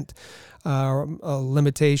 50%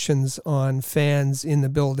 limitations on fans in the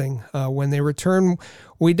building when they return.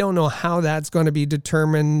 We don't know how that's going to be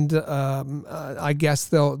determined. I guess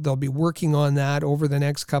they'll be working on that over the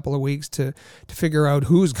next couple of weeks to figure out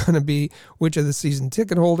who's going to be which of the season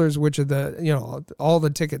ticket holders, which of the all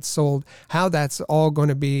the tickets sold, how that's all going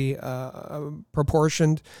to be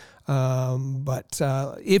proportioned. But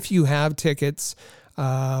if you have tickets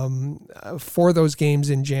for those games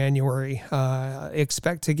in January,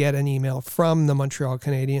 expect to get an email from the Montreal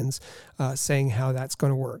Canadiens saying how that's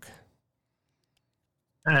going to work.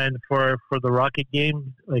 And for the Rocket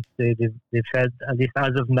game, like they've said, at least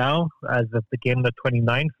as of now, as of the game the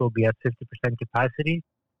 29th, will be at 50% capacity,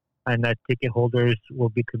 and that ticket holders will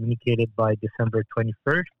be communicated by December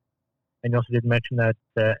 21st. And you also did mention that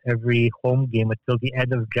every home game until the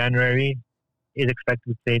end of January is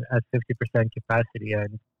expected to be played at 50% capacity.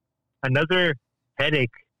 And another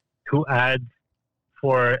headache to add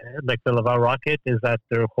for like the Laval Rocket is that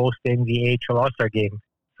they're hosting the AHL All-Star game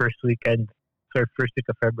first week of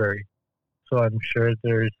February. So I'm sure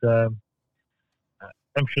they're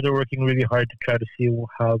working really hard to try to see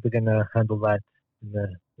how they're going to handle that,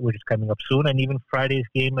 which is coming up soon. And even Friday's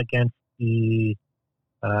game against the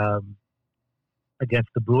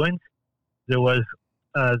Bruins, there was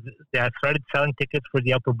they had started selling tickets for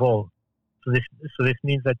the Upper Bowl. So this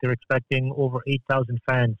means that they're expecting over 8,000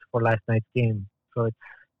 fans for last night's game. So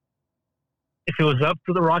if it was up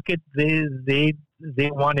to the Rocket, they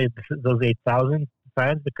wanted those 8,000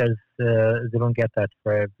 fans, because they don't get that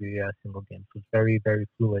for every single game. So it's very, very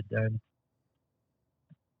fluid.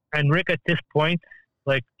 And Rick, at this point,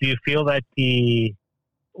 like, do you feel that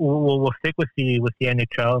we'll stick with the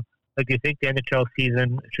NHL? Like, do you think the NHL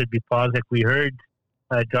season should be paused? Like, we heard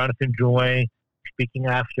Jonathan Drouin speaking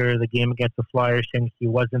after the game against the Flyers, saying he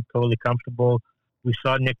wasn't totally comfortable. We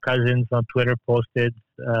saw Nick Cousins on Twitter posted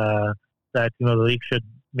that the league should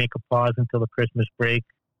make a pause until the Christmas break.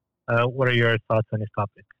 What are your thoughts on this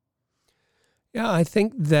topic? Yeah, I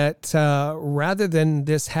think that rather than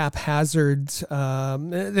this haphazard,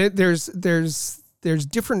 there's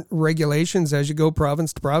different regulations as you go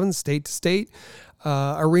province to province, state to state,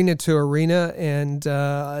 arena to arena, and the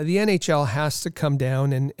NHL has to come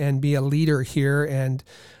down and be a leader here and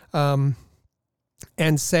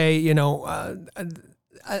say,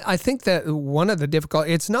 I think that one of the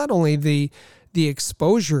it's not only the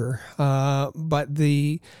exposure, but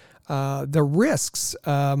the risks,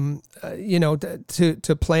 to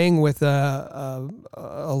playing with a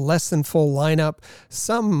less than full lineup.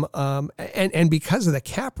 Some and because of the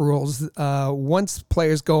cap rules, once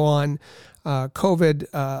players go on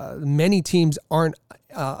COVID, many teams aren't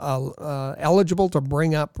eligible to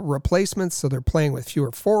bring up replacements, so they're playing with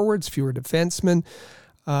fewer forwards, fewer defensemen.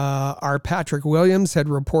 Our Patrick Williams had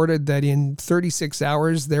reported that in 36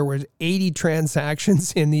 hours there were 80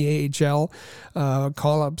 transactions in the AHL,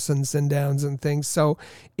 call-ups and send-downs and things. So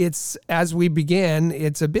it's, as we began,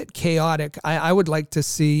 it's a bit chaotic. I would like to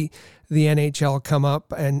see the NHL come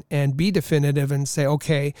up and be definitive and say,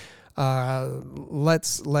 okay,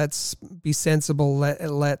 let's be sensible.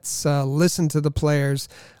 Let's listen to the players.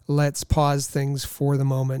 Let's pause things for the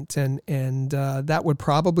moment, and that would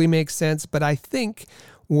probably make sense. But I think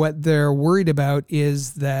what they're worried about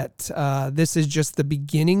is that this is just the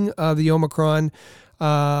beginning of the Omicron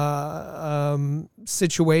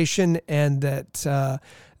situation, and that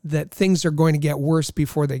things are going to get worse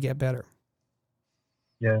before they get better.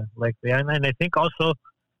 Yeah, likely, and I think also,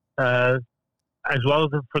 as well as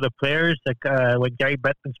for the players, like when Gary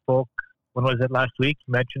Bettman spoke, when was it, last week?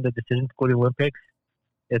 He mentioned the decision to go to the Olympics.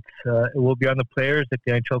 It will be on the players, like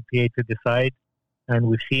the NHLPA, to decide. And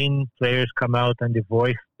we've seen players come out and they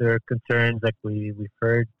voice their concerns. Like we've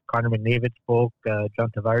heard Connor McDavid spoke, John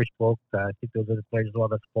Tavares spoke. I think those are the players as well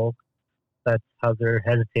that spoke. That's how they're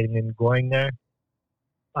hesitating in going there.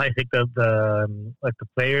 I think that the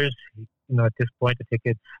players, at this point, I think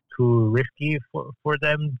it's too risky for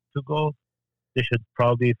them to go. They should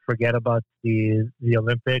probably forget about the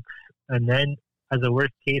Olympics, and then, as a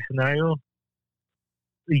worst case scenario,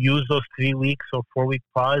 use those 3 weeks or 4 week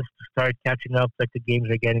pause to start catching up. Like the games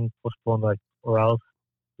are getting postponed, or else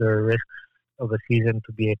there are risks of a season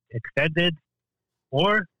to be extended.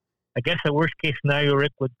 Or, I guess a worst case scenario,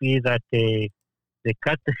 Rick, would be that they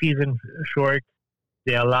cut the season short.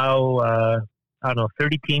 They allow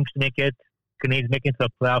 30 teams to make it. Canadians make it to the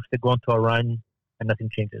playoffs. They go into a run, and nothing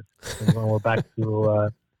changes. And we're back to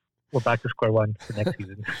square one for next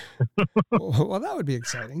season. Well, that would be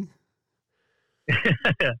exciting.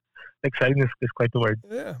 Exciting is quite the word.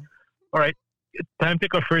 Yeah. All right. Time to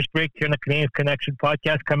take our first break here on the Canadians Connection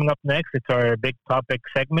podcast. Coming up next, it's our big topic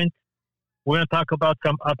segment. We're going to talk about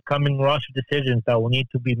some upcoming roster decisions that will need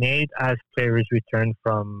to be made as players return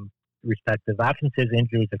from respective absences,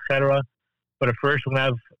 injuries, etc. But first, we're going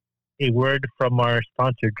to have a word from our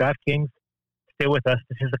sponsor, DraftKings. Stay with us.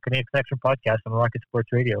 This is the Canadians Connection podcast on Rocket Sports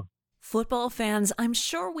Radio. Football fans, I'm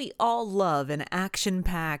sure we all love an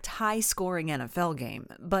action-packed, high-scoring NFL game.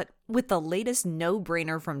 But with the latest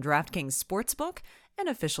no-brainer from DraftKings Sportsbook, an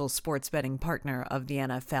official sports betting partner of the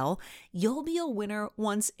NFL, you'll be a winner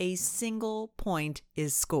once a single point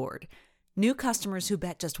is scored. New customers who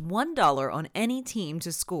bet just $1 on any team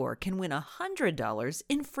to score can win $100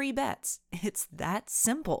 in free bets. It's that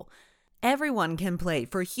simple. Everyone can play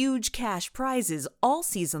for huge cash prizes all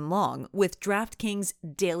season long with DraftKings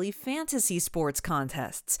daily fantasy sports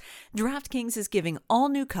contests. DraftKings is giving all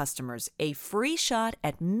new customers a free shot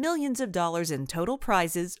at millions of dollars in total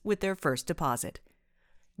prizes with their first deposit.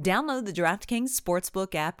 Download the DraftKings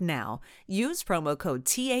Sportsbook app now. Use promo code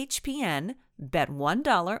THPN, bet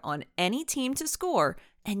 $1 on any team to score,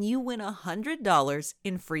 and you win $100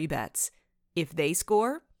 in free bets. If they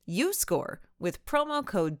score, you score with promo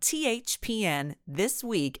code THPN this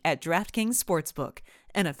week at DraftKings Sportsbook,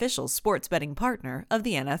 an official sports betting partner of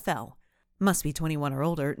the NFL. Must be 21 or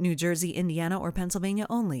older, New Jersey, Indiana, or Pennsylvania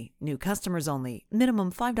only. New customers only.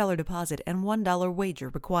 Minimum $5 deposit and $1 wager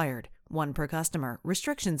required. One per customer.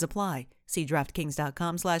 Restrictions apply. See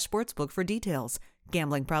DraftKings.com/sportsbook for details.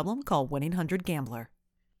 Gambling problem? Call 1-800-GAMBLER.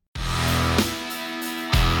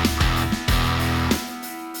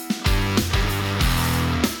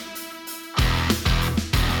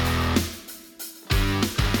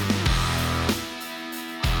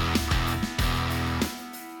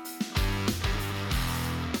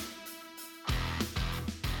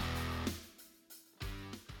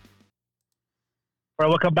 All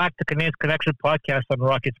right, welcome back to Canadians Connection podcast on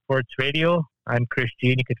Rocket Sports Radio. I'm Chris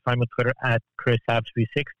Jean. You can find me on Twitter at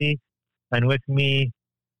ChrisHabs360. And with me,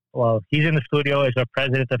 he's in the studio, is our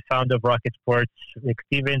president and founder of Rocket Sports, Rick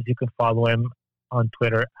Stevens. You can follow him on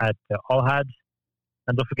Twitter at AllHabs.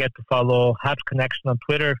 And don't forget to follow Habs Connection on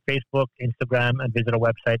Twitter, Facebook, Instagram, and visit our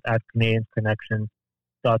website at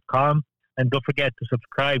CanadiansConnection.com. And don't forget to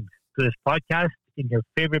subscribe to this podcast in your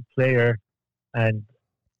favorite player and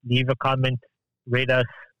leave a comment. Rate us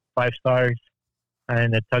 5 stars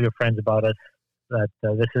and tell your friends about us. That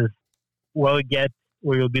this is where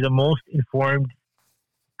you'll be the most informed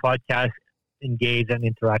podcast, engaged and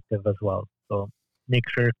interactive as well. So make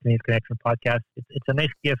sure Canadians Connection podcast. It's a nice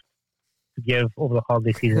gift to give over the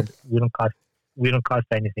holiday season. We don't cost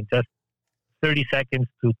anything. Just 30 seconds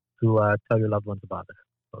to tell your loved ones about us.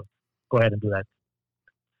 So go ahead and do that.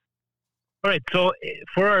 All right, so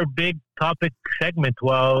for our big topic segment,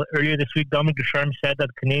 well, earlier this week, Dominic Ducharme said that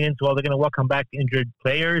Canadians, well, they're going to welcome back injured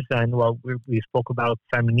players, and well, we spoke about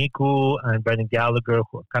Simon Niku and Brendan Gallagher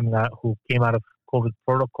who came out of COVID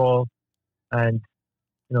protocol, and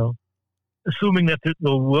assuming that there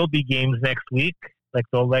will be games next week, like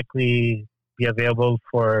they'll likely be available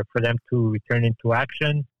for them to return into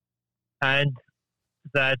action, and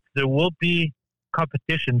that there will be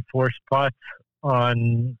competition for spots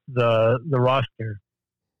on the roster.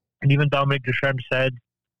 And even Dominic Ducharme said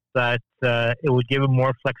that it would give him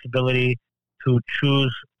more flexibility to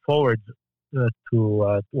choose forwards not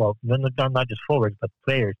just forwards, but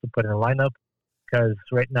players to put in a lineup, because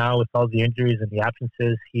right now with all the injuries and the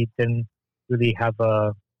absences, he didn't really have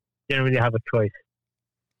a choice.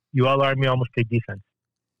 UL Army almost played defense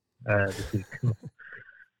this week.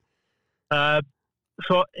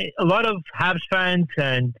 So a lot of Habs fans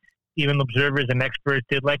and even observers and experts,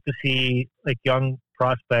 they'd like to see like young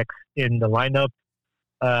prospects in the lineup.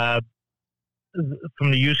 From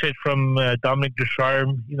the usage from Dominic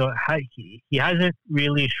Ducharme, he hasn't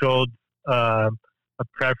really showed a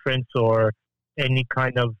preference or any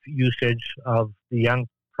kind of usage of the young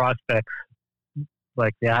prospects.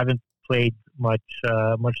 Like they haven't played much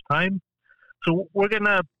time. So we're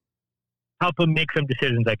gonna help him make some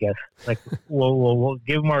decisions, I guess. Like we'll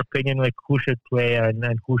give him our opinion, like who should play and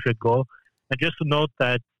who should go. And just to note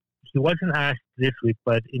that he wasn't asked this week,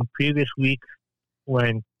 but in previous weeks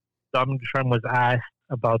when Dominic Ducharme was asked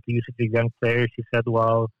about the usage of young players, he said,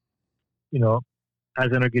 well, as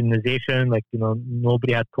an organization,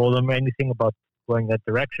 nobody had told him anything about going that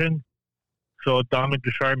direction. So Dominic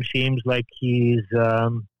Ducharme seems like he's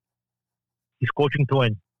coaching to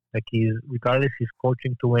win. Like he's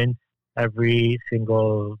coaching to win every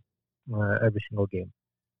single game.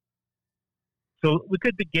 So we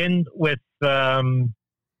could begin with the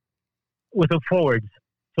forwards.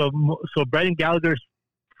 So Brendan Gallagher's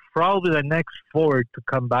probably the next forward to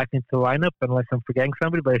come back into the lineup, unless I'm forgetting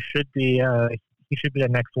somebody. But he should be the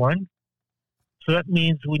next one. So that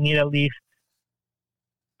means we need at least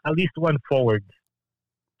one forward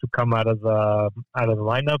to come out of the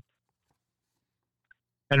lineup.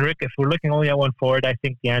 And Rick, if we're looking only at one forward, I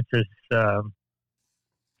think the answer is I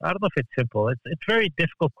don't know if it's simple. It's a very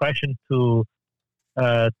difficult question to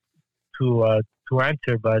answer,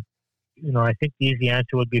 but I think the easy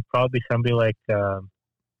answer would be probably somebody like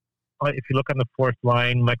if you look on the fourth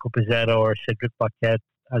line, Michael Pezzetta or Cedric Paquette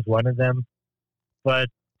as one of them. But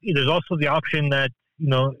there's also the option that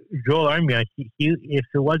Joel Armia, if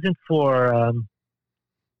it wasn't for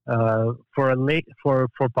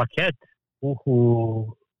Paquette,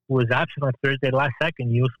 who was absent on Thursday last second,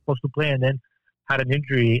 he was supposed to play and then had an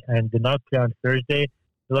injury and did not play on Thursday. It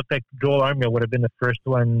looked like Joel Armia would have been the first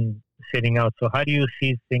one sitting out. So how do you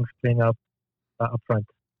see things playing up front?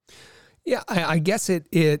 Yeah, I guess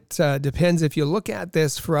it depends. If you look at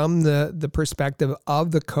this from the perspective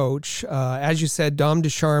of the coach, as you said, Dom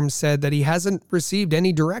Ducharme said that he hasn't received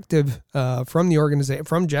any directive from the organization,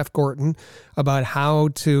 from Jeff Gorton, about how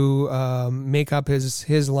to make up his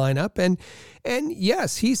lineup. And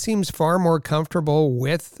yes, he seems far more comfortable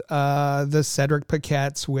with the Cedric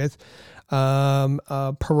Paquettes, with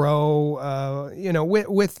Perreault,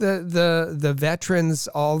 with the veterans,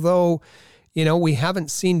 although we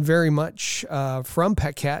haven't seen very much from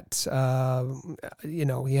Paquette.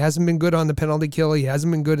 He hasn't been good on the penalty kill. He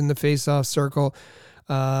hasn't been good in the face-off circle.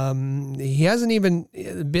 He hasn't even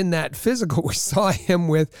been that physical. We saw him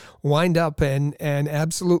with wind up and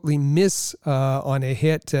absolutely miss on a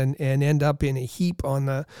hit and end up in a heap on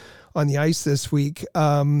the ice this week.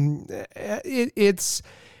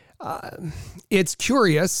 It's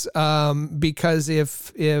curious because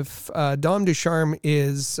if Dom Ducharme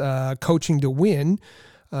is coaching to win,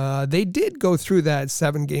 they did go through that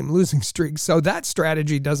 7-game losing streak, so that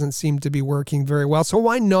strategy doesn't seem to be working very well. So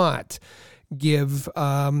why not give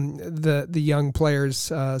the young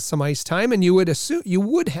players some ice time? And you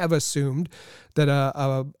would have assumed that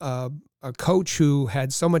a coach who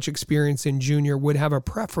had so much experience in junior would have a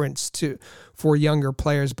preference for younger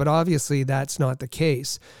players, but obviously that's not the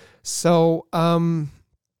case. So,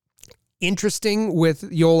 interesting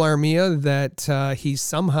with Joel Armia that he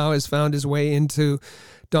somehow has found his way into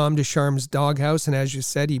Dom Ducharme's doghouse, and as you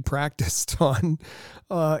said, he practiced in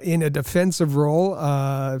a defensive role,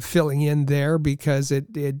 filling in there because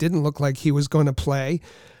it didn't look like he was going to play.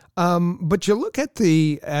 But you look at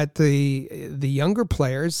the younger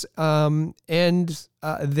players, and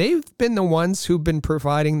they've been the ones who've been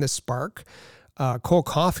providing the spark. Cole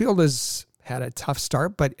Caulfield has had a tough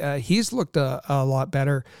start, but he's looked a lot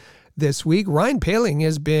better this week. Ryan Poehling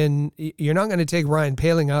has been, you're not going to take Ryan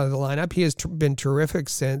Poehling out of the lineup. He has been terrific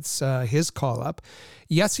since his call-up.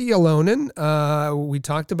 Jesse Ylonen, we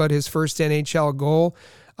talked about his first NHL goal.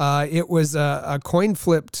 It was a coin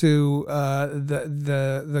flip to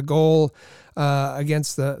the goal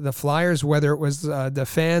against the Flyers, whether it was the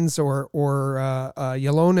fans or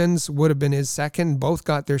Ylonen's would have been his second. Both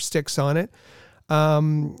got their sticks on it.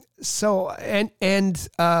 Ylonen,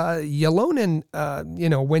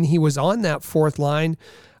 when he was on that fourth line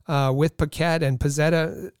with Paquette and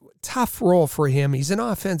Pezzetta, tough role for him. He's an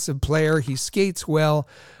offensive player. He skates well.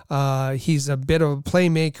 He's a bit of a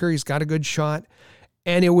playmaker. He's got a good shot.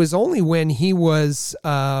 And it was only when he was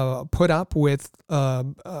put up with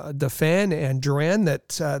Dauphin and Duran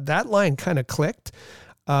that line kind of clicked.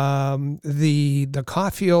 The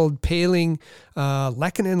Caulfield, Poehling,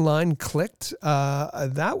 Lehkonen line clicked.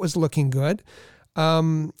 That was looking good.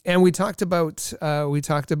 And we talked about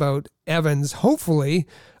Evans. Hopefully,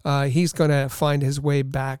 he's going to find his way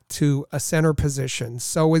back to a center position.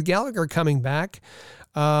 So with Gallagher coming back,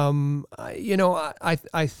 I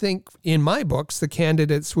think in my books the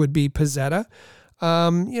candidates would be Pezzetta.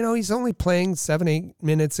 He's only playing 7-8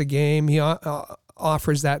 minutes a game. He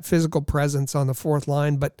offers that physical presence on the fourth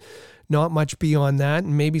line, but not much beyond that,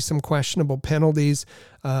 and maybe some questionable penalties.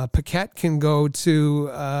 Paquette can go to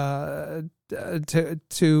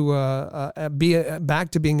be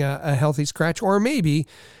back to being a healthy scratch, or maybe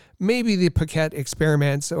the Paquette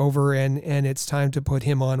experiment's over and it's time to put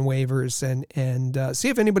him on waivers and see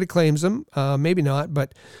if anybody claims him. Maybe not,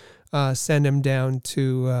 but send him down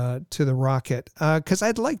to the Rocket, because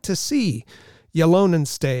I'd like to see Ylonen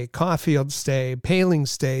stay, Caulfield stay, Poehling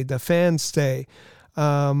stay, Dauphin stay.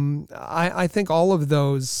 I think all of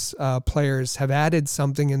those players have added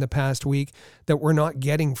something in the past week that we're not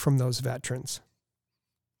getting from those veterans.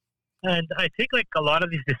 And I think like a lot of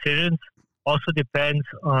these decisions also depends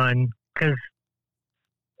on, because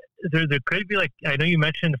there could be, like, I know you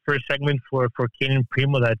mentioned the first segment for Cayden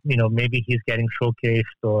Primeau that, maybe he's getting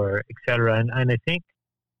showcased or et cetera. And I think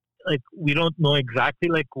like we don't know exactly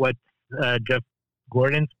like what Jeff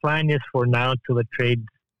Gordon's plan is for now to the trade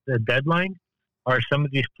deadline. Are some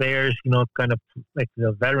of these players, kind of like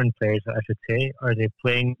the veteran players, I should say, are they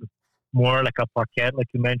playing more like a Paquette, like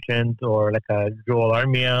you mentioned, or like a Joel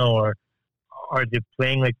Armia, or are they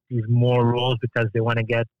playing like these more roles because they want to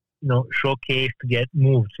get, showcased to get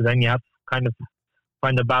moved? So then you have to kind of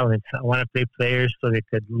find a balance. I want to play players so they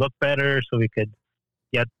could look better, so we could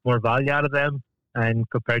get more value out of them, and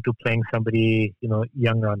compared to playing somebody,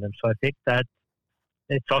 younger on them. So I think that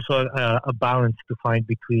it's also a balance to find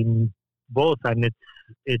between both, and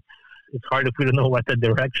it's hard if we don't know what the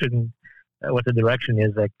direction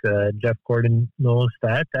is. Like Jeff Gordon knows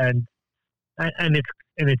that, and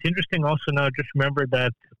it's interesting also now. Just remember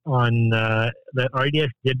that on the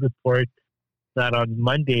RDS did report that on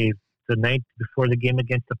Monday, the night before the game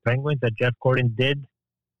against the Penguins, that Jeff Gordon did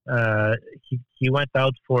he went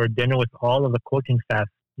out for dinner with all of the coaching staff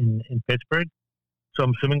in Pittsburgh. So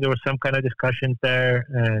I'm assuming there was some kind of discussions there,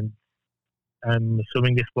 and I'm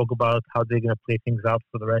assuming they spoke about how they're going to play things out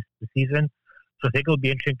for the rest of the season. So I think it'll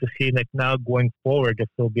be interesting to see, like, now going forward, if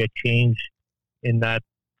there'll be a change in that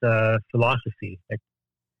philosophy. Like,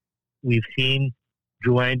 we've seen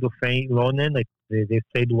Drouin, Dauphin, Ylonen, like they've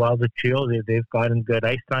played well the trio. They've gotten good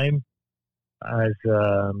ice time as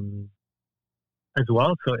well.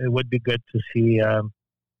 So it would be good to see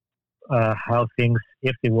how things,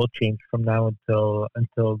 if they will change from now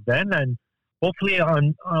until then, and hopefully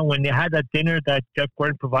on when they had that dinner that Jeff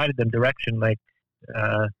Gordon provided them direction, like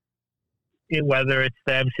whether it's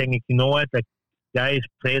them saying, you know what, like, guys,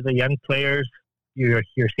 play the young players. You're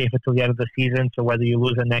safe until the end of the season. So whether you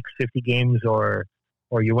lose the next 50 games or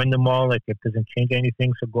you win them all, like, it doesn't change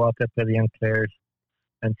anything. So go out there, play the young players,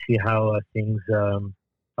 and see how things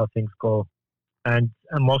go. And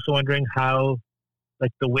I'm also wondering how,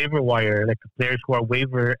 like, the waiver wire, like the players who are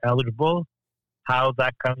waiver eligible, how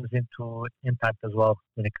that comes into impact as well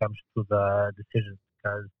when it comes to the decisions.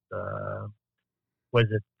 Because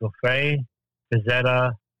was it Dauphin,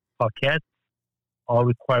 Pezzetta, Paquette, all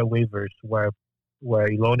require waivers, where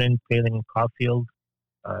Ylonen, Poehling, and Caulfield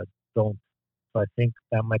don't. So I think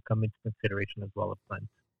that might come into consideration as well as planned.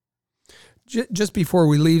 Just before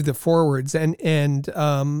we leave the forwards, and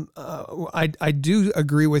I do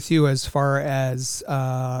agree with you as far as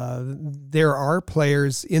there are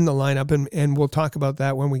players in the lineup, and we'll talk about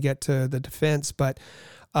that when we get to the defense, but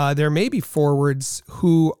there may be forwards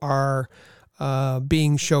who are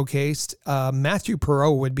being showcased. Matthew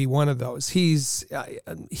Perreault would be one of those. He's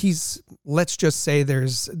let's just say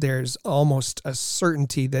there's almost a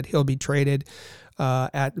certainty that he'll be traded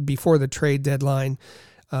before the trade deadline.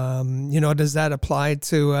 Does that apply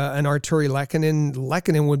to an Artturi Lehkonen?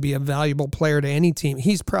 Lehkonen would be a valuable player to any team.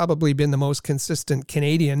 He's probably been the most consistent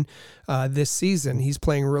Canadian this season. He's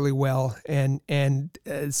playing really well, and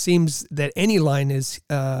it seems that any line is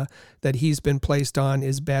that he's been placed on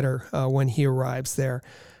is better when he arrives there.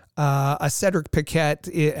 A Cedric Paquette,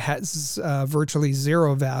 it has virtually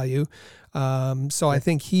zero value, so I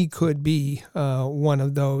think he could be one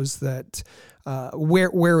of those that.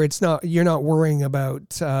 Where it's not, you're not worrying about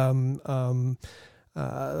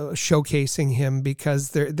showcasing him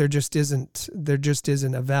because there just isn't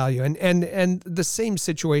a value, and the same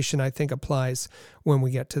situation I think applies when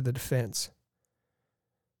we get to the defense.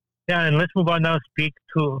 Yeah, and let's move on now. Speak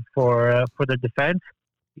for the defense.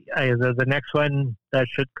 The next one that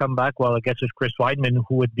should come back, well, I guess is Chris Weidman,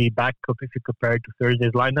 who would be back if you compare it to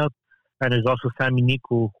Thursday's lineup. And there's also Sami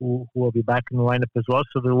Niku, who will be back in the lineup as well.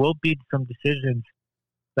 So there will be some decisions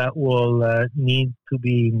that will need to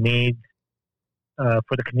be made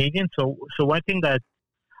for the Canadians. So one thing that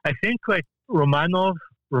I think, like Romanov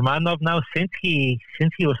now, since he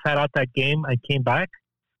was sat out that game and came back,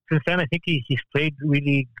 since then I think he's played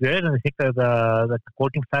really good, and I think that the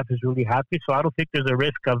coaching staff is really happy. So I don't think there's a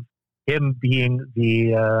risk of him being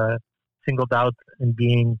the singled out and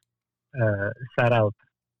being sat out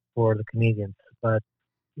for the Canadians. But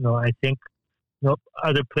I think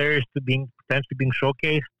other players potentially being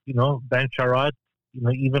showcased. Ben Sherratt,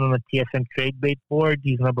 even on the TSN trade bait board,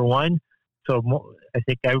 he's number one. So I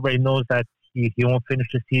think everybody knows that he won't finish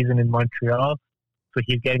the season in Montreal. So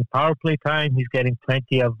he's getting power play time. He's getting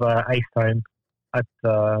plenty of ice time at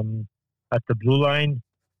the blue line.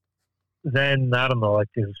 Then I don't know, like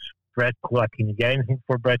there's Brett Kulak. Can you get anything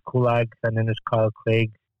for Brett Kulak? And then there's Kyle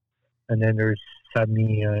Clegg. And then there's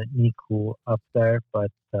Sami Niku up there.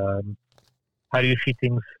 But how do you see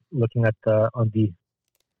things looking at on D?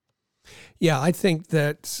 Yeah, I think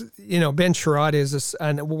that Ben Sherratt is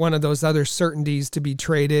one of those other certainties to be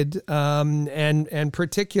traded, and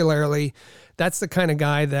particularly that's the kind of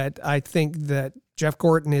guy that I think that Jeff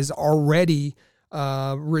Gorton is already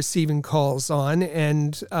receiving calls on,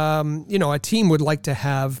 and a team would like to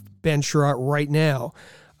have Ben Sherratt right now.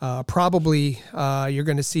 Probably you're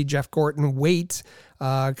going to see Jeff Gorton wait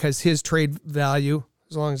because his trade value,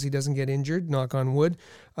 as long as he doesn't get injured, knock on wood,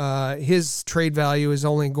 his trade value is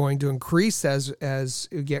only going to increase as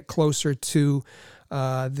you get closer to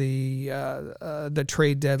the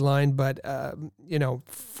trade deadline. But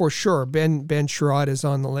for sure, Ben Sherratt is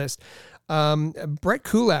on the list. Brett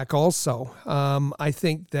Kulak also. I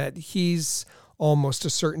think that he's almost a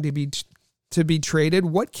certainty to be traded.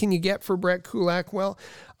 What can you get for Brett Kulak? Well,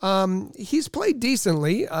 he's played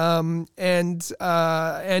decently, and as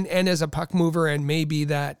a puck mover, and maybe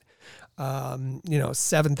that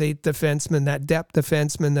seventh, eighth defenseman, that depth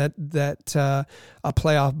defenseman that a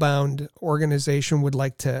playoff bound organization would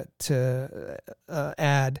like to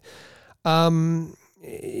add.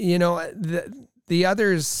 The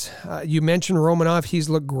others, you mentioned Romanov. He's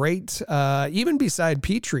looked great. Even beside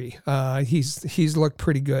Petrie, he's looked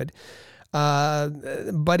pretty good.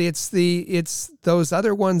 But it's those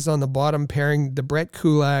other ones on the bottom pairing, the Brett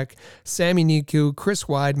Kulak, Sami Niku, Chris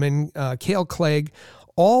Weidman, Kale Clegg,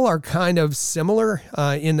 all are kind of similar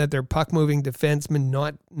in that they're puck moving defensemen,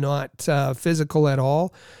 not physical at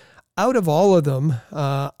all. Out of all of them,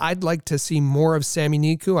 I'd like to see more of Sami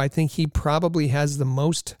Niku. I think he probably has the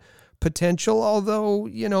most potential, although,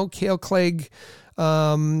 Kale Clegg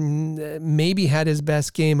maybe had his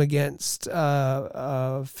best game against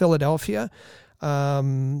Philadelphia.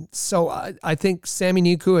 So I think Sami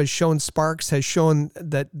Niku has shown sparks, has shown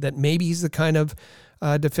that maybe he's the kind of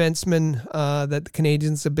defenseman that the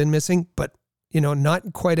Canadians have been missing, but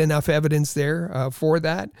not quite enough evidence there for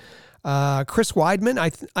that. Chris Weidman,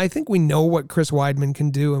 I think we know what Chris Weidman can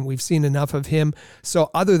do, and we've seen enough of him. So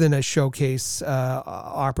other than a showcase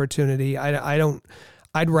opportunity,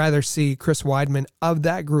 I'd rather see Chris Weidman of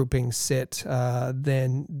that grouping sit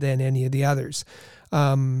than any of the others.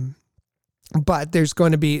 But there's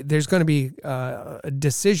going to be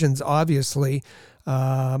decisions, obviously,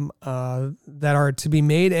 that are to be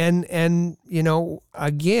made, and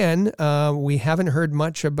again, we haven't heard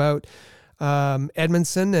much about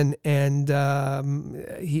Edmondson, and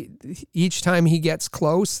he each time he gets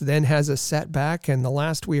close, then has a setback. And the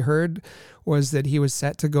last we heard was that he was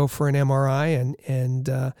set to go for an MRI, and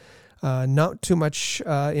not too much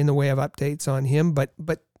in the way of updates on him. But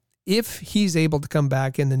if he's able to come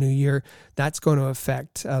back in the new year, that's going to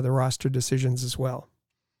affect the roster decisions as well.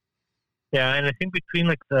 Yeah, and I think between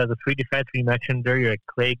the three defense we mentioned earlier, like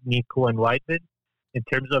Clegg, Niku, and Weidman, in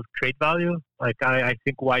terms of trade value, like I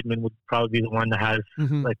think Wideman would probably be the one that has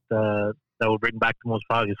like that will bring back the most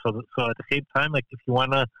value. So at the same time, like if you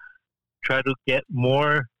want to try to get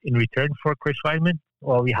more in return for Chris Wideman,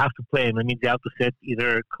 well, you have to play him. It means you have to sit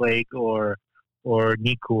either Clague or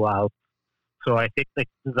Niku out. So I think like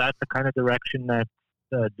that's the kind of direction that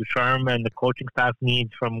Ducharme and the coaching staff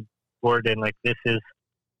needs from Gordon. Like this is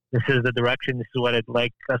the direction. This is what I'd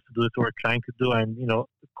like us to do. This is what we're trying to do, and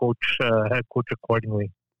head coach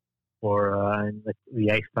accordingly for and like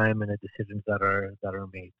the ice time and the decisions that are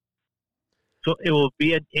made. So it will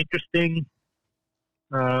be an interesting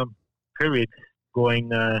period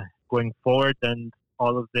going forward, and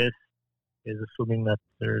all of this is assuming that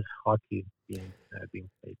there's hockey being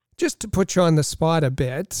played. Just to put you on the spot a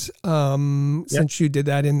bit, since you did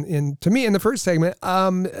that to me in the first segment,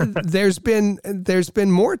 there's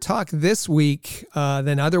been more talk this week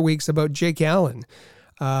than other weeks about Jake Allen.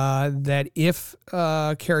 That if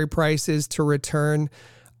Carey Price is to return,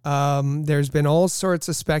 there's been all sorts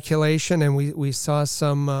of speculation, and we saw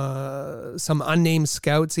some unnamed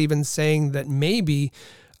scouts even saying that maybe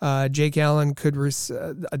Jake Allen could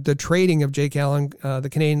the trading of Jake Allen, the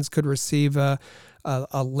Canadiens could receive a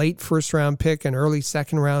late first round pick, an early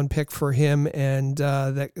second round pick for him, and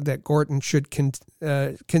that Gorton should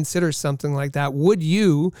consider something like that. Would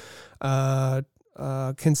you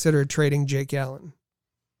consider trading Jake Allen?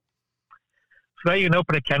 So now you can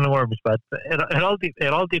open a can of worms, but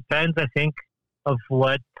it all depends, I think, of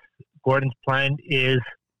what Gordon's plan is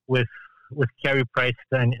with Carey Price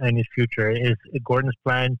and his future. Is Gordon's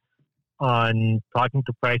plan on talking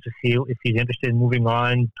to Price to see if he's interested in moving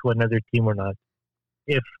on to another team or not?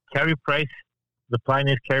 If Carey Price, the plan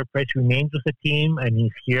is Carey Price remains with the team and he's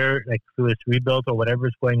here like through his rebuild or whatever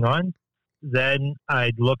is going on, then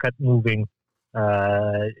I'd look at moving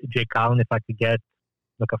Jake Allen if I could get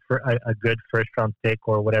like a good first round pick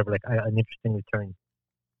or whatever, like an interesting return.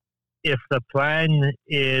 If the plan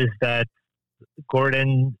is that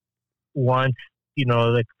Gordon wants,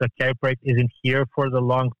 like the Carey Price isn't here for the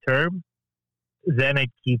long term, then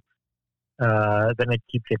I'd keep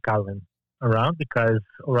Jake Allen around,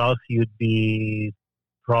 or else you'd be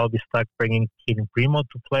probably stuck bringing Cayden Primo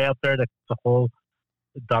to play out there. That's the whole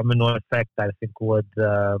domino effect that I think would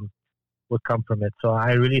come from it. So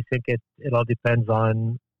I really think it all depends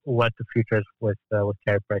on what the future is with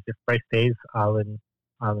Carey Price. If Price stays, Allen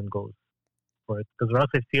goes for it. Because or else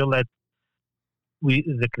I feel that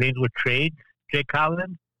the Canadiens would trade Jake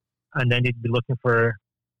Allen, and then they'd be looking for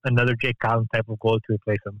another Jake Allen type of goal to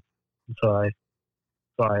replace him. So I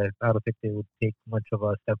don't think they would take much of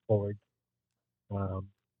a step forward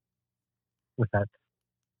with that.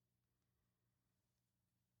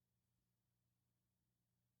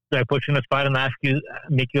 Did I put you in a spot and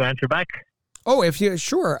make you answer back? Oh,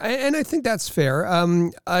 sure. And I think that's fair.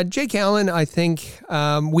 Jake Allen, I think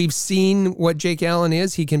we've seen what Jake Allen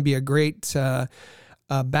is. He can be a great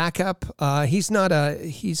backup. He's not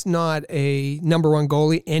a number one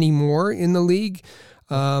goalie anymore in the league.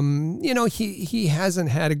 He hasn't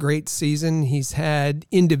had a great season. He's had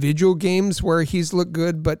individual games where he's looked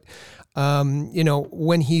good, but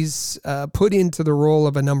when he's put into the role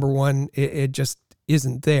of a number one, it just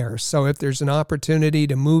isn't there. So if there's an opportunity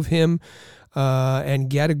to move him and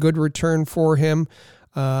get a good return for him,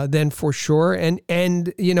 then for sure. And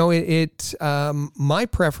my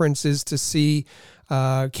preference is to see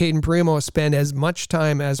Cayden Primo spend as much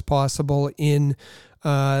time as possible in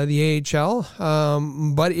the AHL.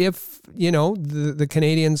 But if, the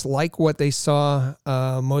Canadiens like what they saw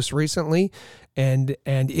most recently, and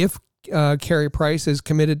if Carey Price is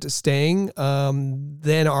committed to staying,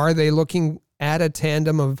 then are they looking at a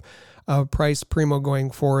tandem of Price Primo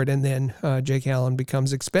going forward, and then Jake Allen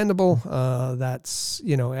becomes expendable? That's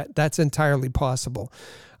entirely possible.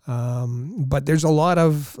 But there's a lot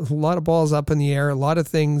of balls up in the air, a lot of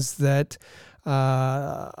things that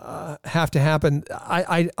have to happen.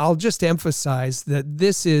 I'll just emphasize that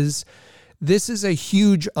this is a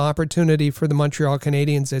huge opportunity for the Montreal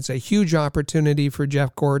Canadiens. It's a huge opportunity for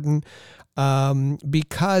Jeff Gordon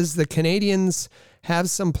because the Canadiens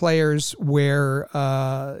have some players where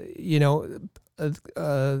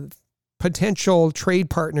potential trade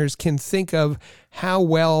partners can think of how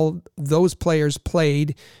well those players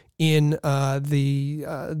played in the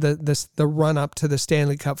run up to the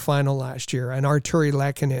Stanley Cup final last year, and Artturi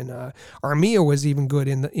Lehkonen, Armia was even good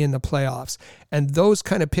in the playoffs, and those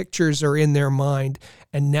kind of pictures are in their mind.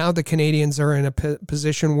 And now the Canadiens are in a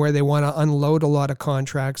position where they want to unload a lot of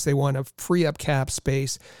contracts, they want to free up cap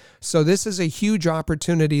space. So this is a huge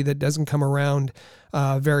opportunity that doesn't come around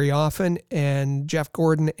very often, and Jeff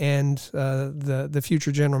Gordon and the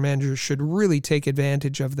future general manager should really take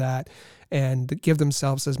advantage of that and give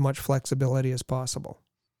themselves as much flexibility as possible.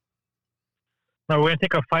 Now we're going to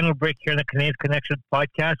take our final break here in the Canadiens Connection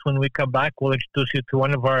podcast. When we come back, we'll introduce you to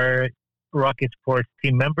one of our Rocket Sports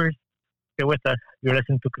team members. Stay with us. You're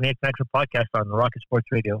listening to Canadiens Connection podcast on Rocket Sports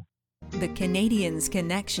Radio. The Canadiens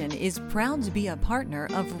Connection is proud to be a partner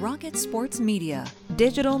of Rocket Sports Media,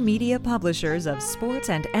 digital media publishers of sports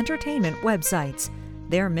and entertainment websites.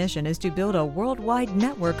 Their mission is to build a worldwide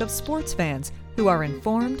network of sports fans who are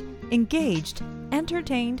informed, engaged,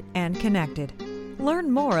 entertained, and connected. Learn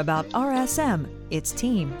more about RSM, its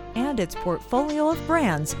team, and its portfolio of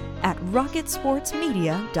brands at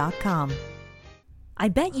rocketsportsmedia.com. I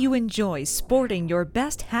bet you enjoy sporting your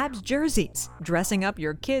best Habs jerseys, dressing up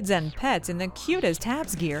your kids and pets in the cutest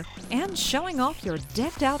Habs gear, and showing off your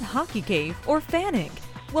decked-out hockey cave or fanning.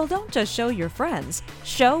 Well, don't just show your friends,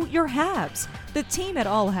 show your Habs. The team at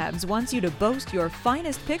All Habs wants you to boast your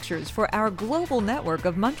finest pictures for our global network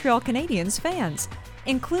of Montreal Canadiens fans.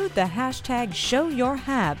 Include the hashtag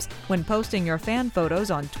 #ShowYourHabs when posting your fan photos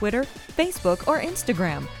on Twitter, Facebook, or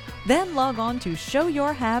Instagram. Then log on to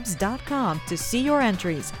showyourhabs.com to see your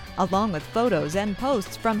entries, along with photos and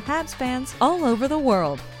posts from Habs fans all over the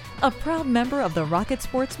world. A proud member of the Rocket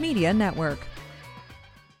Sports Media Network.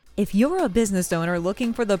 If you're a business owner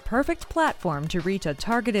looking for the perfect platform to reach a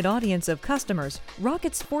targeted audience of customers,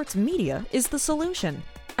 Rocket Sports Media is the solution.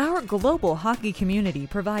 Our global hockey community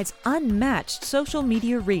provides unmatched social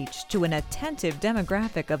media reach to an attentive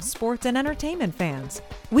demographic of sports and entertainment fans.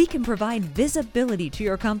 We can provide visibility to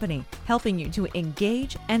your company, helping you to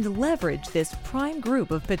engage and leverage this prime group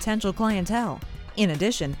of potential clientele. In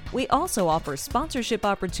addition, we also offer sponsorship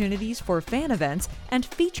opportunities for fan events and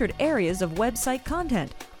featured areas of website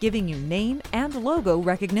content, giving you name and logo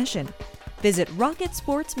recognition. Visit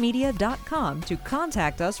rocketsportsmedia.com to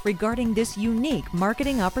contact us regarding this unique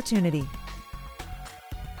marketing opportunity.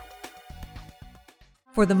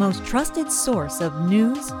 For the most trusted source of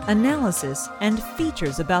news, analysis, and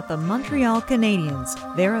features about the Montreal Canadiens,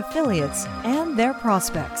 their affiliates, and their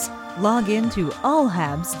prospects, log in to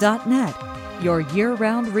allhabs.net, your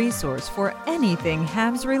year-round resource for anything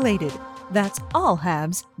Habs related. That's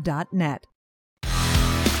allhabs.net.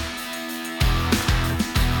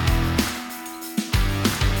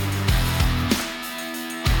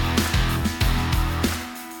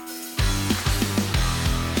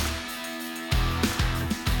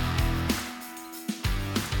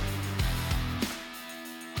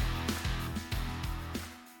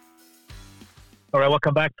 All right,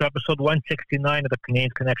 welcome back to episode 169 of the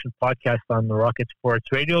Canadiens Connection podcast on the Rocket Sports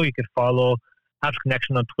Radio. You can follow Habs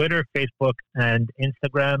Connection on Twitter, Facebook, and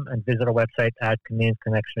Instagram, and visit our website at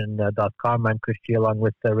CanadiensConnection.com. I'm Chris G, along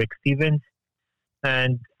with Rick Stevens.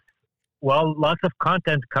 And, well, lots of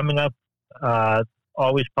content coming up,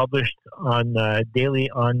 always published on daily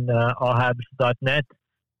on allhabs.net.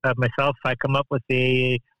 Myself, I come up with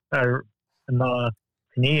a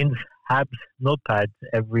Canadiens Habs notepad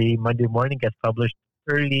every Monday morning, gets published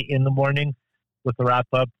early in the morning with a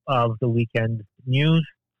wrap-up of the weekend news.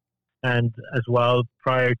 And as well,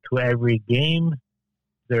 prior to every game,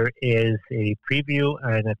 there is a preview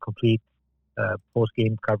and a complete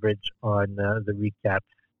post-game coverage on the recaps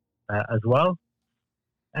as well.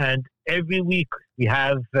 And every week we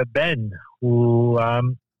have Ben, who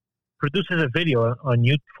produces a video on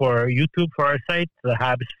YouTube for our site, the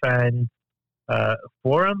Habs Fan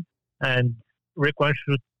Forum. And Rick, why don't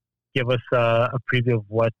you give us a preview of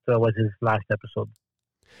what was his last episode?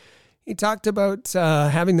 He talked about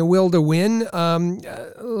having the will to win.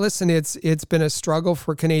 Listen, it's been a struggle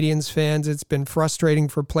for Canadiens fans. It's been frustrating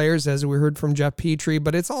for players, as we heard from Jeff Petrie,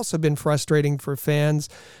 but it's also been frustrating for fans.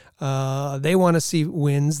 They want to see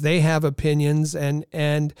wins. They have opinions, and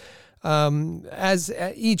as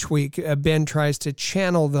each week, Ben tries to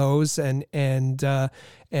channel those and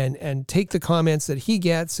take the comments that he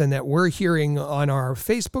gets and that we're hearing on our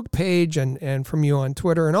Facebook page and from you on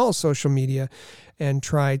Twitter and all social media, and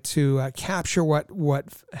try to capture what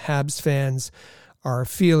Habs fans are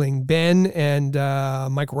feeling. Ben and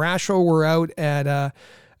Mike Raschel were out at a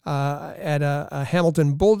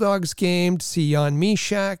Hamilton Bulldogs game to see Jan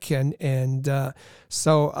Mysak,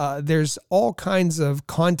 so there's all kinds of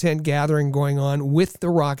content gathering going on with the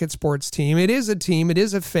Rocket Sports team. It is a team, it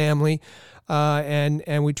is a family,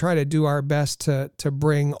 and we try to do our best to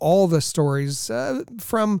bring all the stories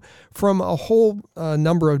from a whole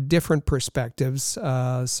number of different perspectives,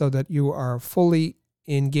 so that you are fully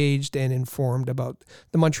engaged and informed about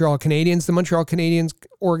the Montreal Canadiens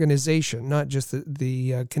organization, not just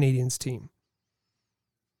the Canadiens team.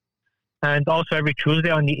 And also every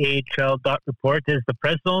Tuesday on the AHL Report is the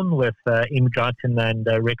Press Zone with Amy Johnson and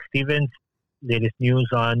Rick Stevens. Latest news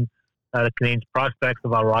on the Canadiens prospects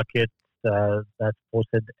of our Rockets. That's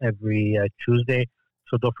posted every Tuesday.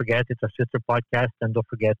 So don't forget, it's a sister podcast, and don't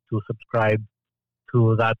forget to subscribe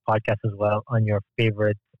to that podcast as well on your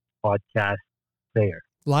favorite podcast player.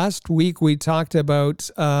 Last week we talked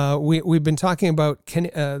about we've been talking about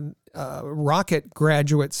Rocket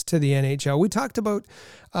graduates to the NHL. We talked about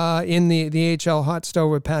in the AHL Hot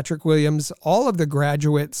Stove with Patrick Williams, all of the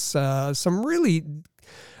graduates, some really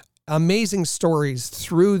amazing stories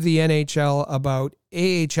through the NHL about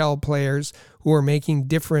AHL players who are making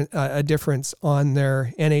a difference on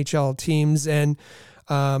their NHL teams. And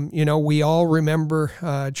we all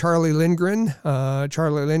remember Charlie Lindgren.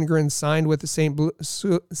 Charlie Lindgren signed with the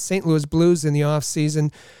St. Louis Blues in the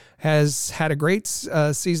offseason, has had a great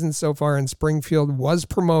season so far in Springfield, was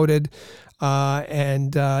promoted,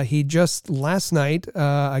 and he just last night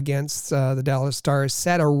against the Dallas Stars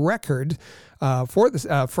set a record for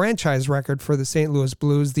the franchise record for the St. Louis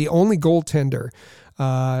Blues, the only goaltender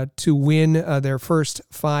to win their first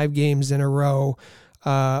 5 games in a row.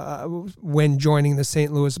 When joining the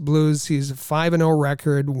St. Louis Blues. He's a 5-0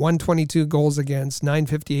 record, 122 goals against,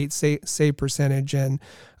 958 save percentage, and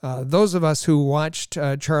those of us who watched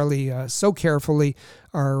Charlie so carefully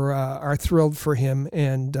are thrilled for him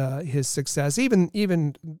and his success,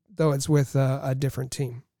 even though it's with a different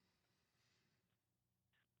team.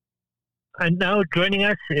 And now joining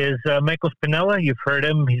us is Michael Spinella. You've heard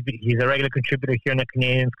him. He's a regular contributor here on the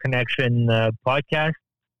Canadiens Connection podcast.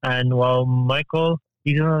 And while Michael,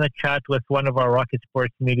 he's going to chat with one of our Rocket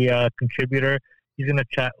Sports Media contributor. He's going to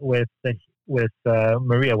chat with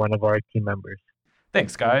Maria, one of our team members.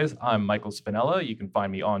 Thanks, guys. I'm Michael Spinella. You can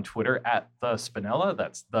find me on Twitter at the Spinella.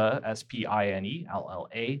 That's the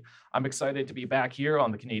Spinella. I'm excited to be back here on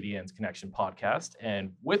the Canadiens Connection podcast.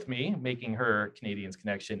 And with me, making her Canadiens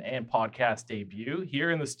Connection and podcast debut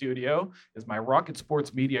here in the studio is my Rocket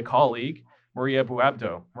Sports Media colleague, Maria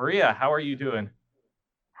Buabdo. Maria, how are you doing?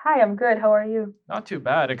 Hi, I'm good. How are you? Not too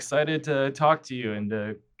bad. Excited to talk to you and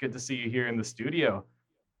good to see you here in the studio.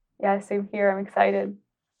 Yeah, same here. I'm excited.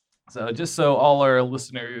 So just so all our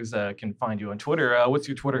listeners can find you on Twitter, what's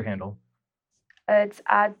your Twitter handle? It's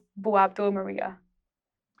at Buabdo Maria.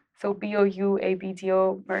 So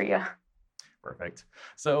Bouabdo Maria. Perfect.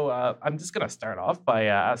 So I'm just going to start off by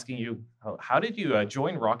asking you, how did you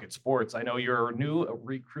join Rocket Sports? I know you're a new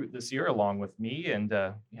recruit this year along with me, and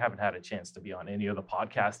you haven't had a chance to be on any of the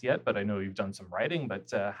podcasts yet, but I know you've done some writing. But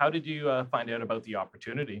how did you find out about the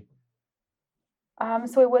opportunity?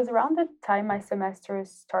 So it was around the time my semester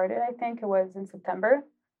started. I think it was in September.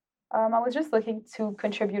 I was just looking to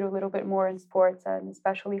contribute a little bit more in sports, and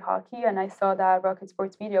especially hockey. And I saw that Rocket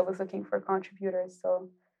Sports Media was looking for contributors. So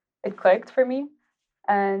it clicked for me.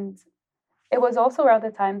 And it was also around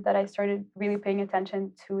the time that I started really paying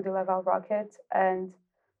attention to the Laval Rocket and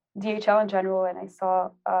DHL in general. And I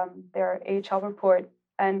saw their AHL report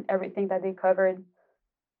and everything that they covered.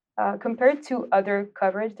 Compared to other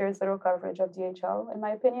coverage, there's little coverage of DHL, in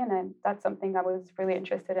my opinion. And that's something I was really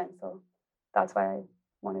interested in. So that's why I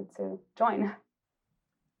wanted to join.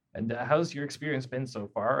 And how's your experience been so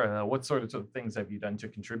far? What sorts of things have you done to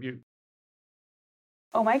contribute?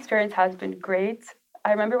 Oh, my experience has been great.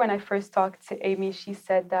 I remember when I first talked to Amy, she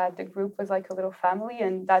said that the group was like a little family,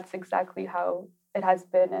 and that's exactly how it has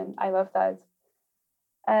been, and I love that.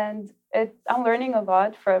 And I'm learning a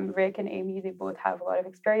lot from Rick and Amy. They both have a lot of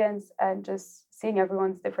experience, and just seeing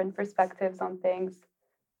everyone's different perspectives on things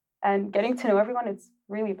and getting to know everyone, it's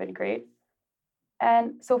really been great.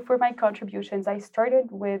 And so for my contributions, I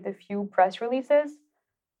started with a few press releases.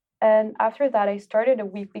 And after that, I started a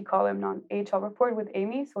weekly column on AHL Report with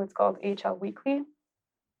Amy. So it's called AHL Weekly.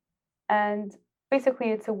 And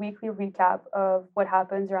basically, it's a weekly recap of what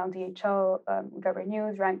happens around DHL, we cover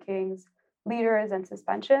news, rankings, leaders, and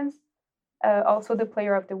suspensions. Also the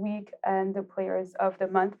player of the week and the players of the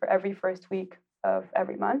month for every first week of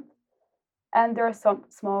every month. And there are some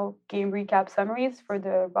small game recap summaries for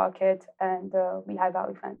the Rocket and the Lehigh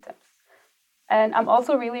Valley Phantoms. And I'm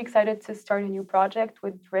also really excited to start a new project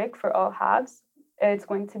with Rick for all Habs. It's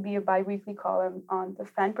going to be a bi-weekly column on the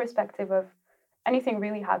fan perspective of anything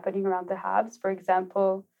really happening around the Habs. For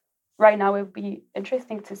example, right now it would be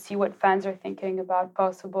interesting to see what fans are thinking about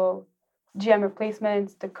possible GM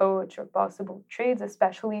replacements, the coach, or possible trades,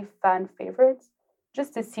 especially fan favorites,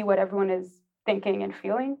 just to see what everyone is thinking and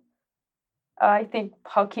feeling. I think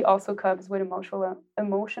hockey also comes with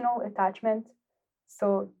emotional attachment.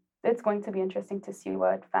 So it's going to be interesting to see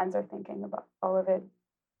what fans are thinking about all of it.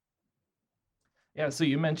 Yeah, so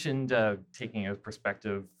you mentioned taking a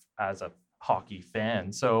perspective as a hockey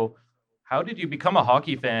fan. So how did you become a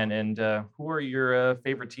hockey fan, and who are your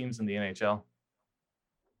favorite teams in the NHL?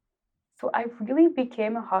 So I really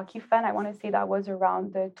became a hockey fan. I want to say that was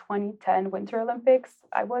around the 2010 Winter Olympics.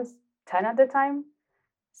 I was 10 at the time.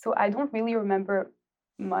 So I don't really remember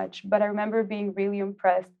much, but I remember being really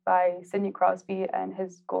impressed by Sidney Crosby and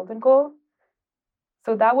his golden goal.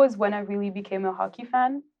 So that was when I really became a hockey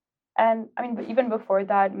fan. And I mean, but even before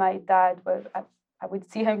that, my dad was, I would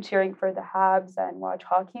see him cheering for the Habs and watch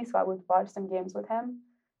hockey. So I would watch some games with him.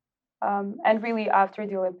 And really, after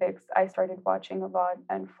the Olympics, I started watching a lot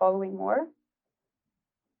and following more.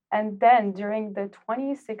 And then during the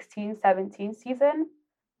 2016-17 season,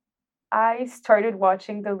 I started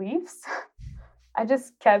watching the Leafs. I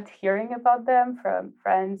just kept hearing about them from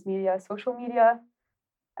friends, media, social media.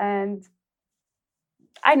 And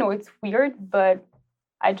I know it's weird, but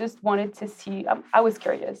I just wanted to see, I was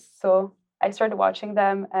curious. So I started watching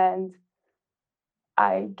them and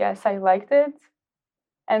I guess I liked it.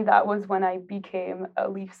 And that was when I became a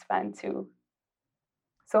Leafs fan too.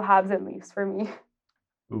 So Habs and Leafs for me.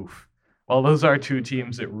 Oof. Well, those are two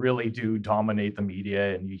teams that really do dominate the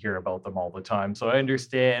media, and you hear about them all the time. So I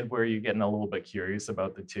understand where you're getting a little bit curious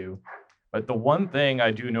about the two. But the one thing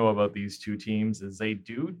I do know about these two teams is they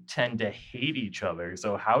do tend to hate each other.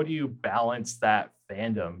 So how do you balance that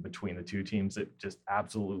fandom between the two teams that just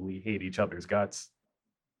absolutely hate each other's guts?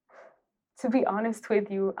 To be honest with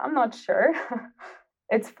you, I'm not sure.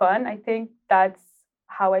 It's fun. I think that's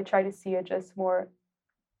how I try to see it, just more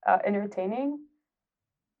entertaining.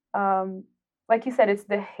 Like you said, it's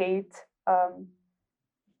the hate.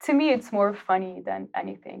 To me, it's more funny than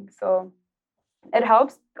anything. So it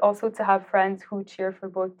helps also to have friends who cheer for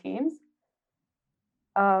both teams.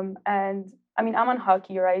 And I mean, I'm on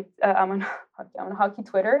hockey, right? I'm on hockey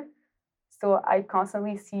Twitter. So I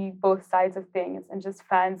constantly see both sides of things and just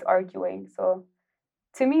fans arguing. So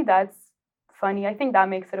to me, that's funny. I think that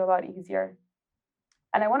makes it a lot easier.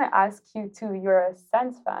 And I want to ask you too, you're a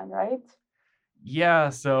Sens fan, right? Yeah,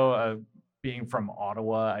 so being from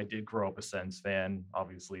Ottawa, I did grow up a Sens fan.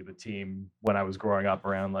 Obviously, the team when I was growing up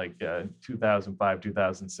around like 2005,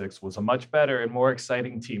 2006 was a much better and more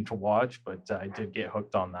exciting team to watch, but I did get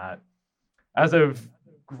hooked on that. As I've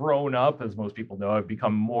grown up, as most people know, I've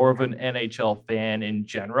become more of an NHL fan in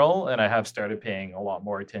general, and I have started paying a lot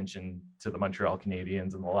more attention to the Montreal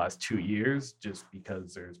Canadiens in the last 2 years, just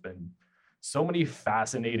because there's been so many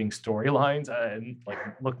fascinating storylines, and like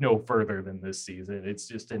look no further than this season. It's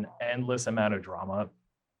just an endless amount of drama.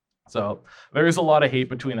 So there's a lot of hate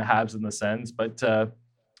between the Habs and the Sens, but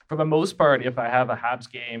for the most part, if I have a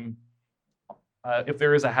Habs game, if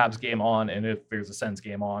there is a Habs game on and if there's a Sens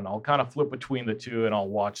game on, I'll kind of flip between the two and I'll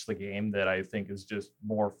watch the game that I think is just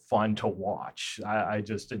more fun to watch. I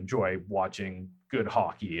just enjoy watching good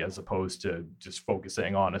hockey as opposed to just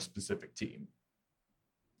focusing on a specific team.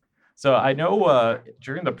 So I know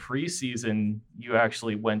during the preseason, you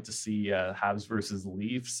actually went to see Habs versus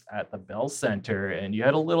Leafs at the Bell Center, and you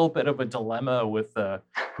had a little bit of a dilemma with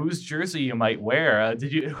whose jersey you might wear.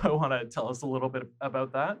 Did you want to tell us a little bit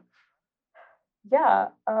about that? Yeah,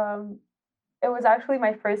 it was actually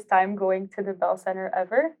my first time going to the Bell Center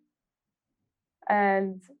ever.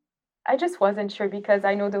 And I just wasn't sure because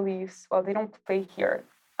I know the Leafs, well, they don't play here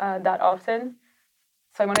that often.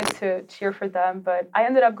 So I wanted to cheer for them, but I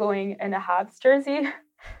ended up going in a Habs jersey.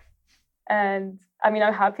 And I mean,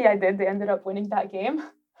 I'm happy I did. They ended up winning that game.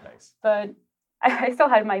 Nice. But I still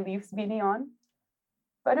had my Leafs beanie on.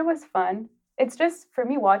 But it was fun. It's just, for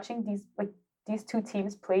me, watching these two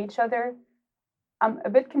teams play each other, I'm a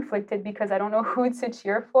bit conflicted because I don't know who to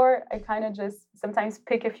cheer for. I kind of just sometimes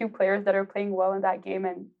pick a few players that are playing well in that game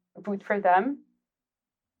and root for them.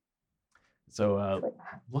 So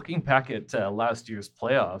looking back at last year's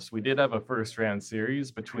playoffs, we did have a first round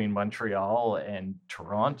series between Montreal and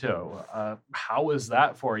Toronto. How was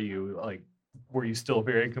that for you? Like, were you still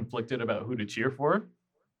very conflicted about who to cheer for?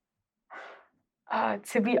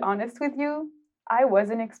 To be honest with you, I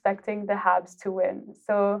wasn't expecting the Habs to win.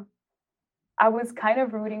 So I was kind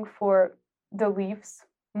of rooting for the Leafs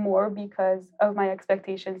more because of my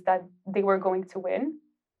expectations that they were going to win.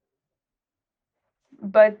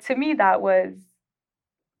 But to me, that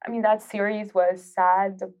series was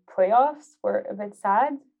sad. The playoffs were a bit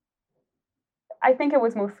sad. I think it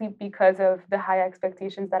was mostly because of the high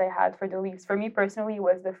expectations that I had for the Leafs. For me personally, it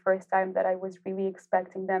was the first time that I was really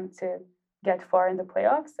expecting them to get far in the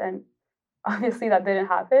playoffs. And obviously that didn't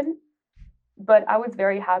happen. But I was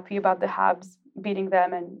very happy about the Habs beating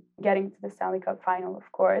them and getting to the Stanley Cup final,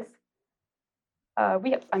 of course.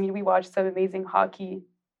 We watched some amazing hockey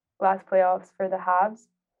last playoffs for the Habs.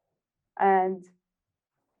 And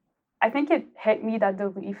I think it hit me that the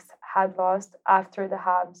Leafs had lost after the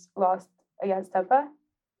Habs lost against Tampa.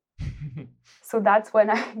 So that's when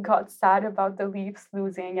I got sad about the Leafs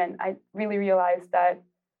losing, and I really realized that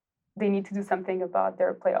they need to do something about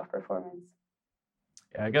their playoff performance.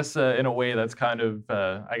 Yeah, I guess in a way that's kind of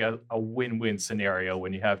a win-win scenario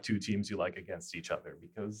when you have two teams you like against each other,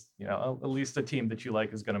 because at least the team that you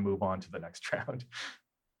like is going to move on to the next round.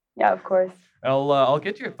 Yeah, of course. I'll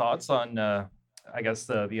get your thoughts on the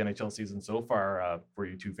NHL season so far for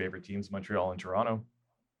your two favorite teams, Montreal and Toronto.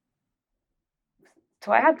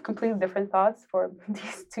 So I have completely different thoughts for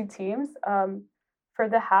these two teams. For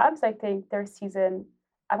the Habs, I think their season,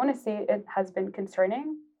 I want to say it has been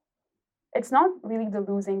concerning. It's not really the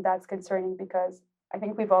losing that's concerning, because I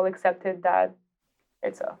think we've all accepted that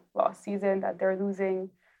it's a lost season, that they're losing,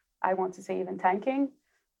 I want to say even tanking.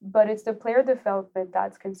 But it's the player development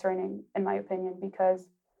that's concerning, in my opinion, because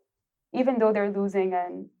even though they're losing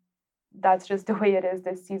and that's just the way it is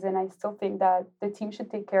this season, I still think that the team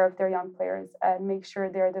should take care of their young players and make sure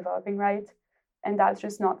they're developing right. And that's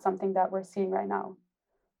just not something that we're seeing right now.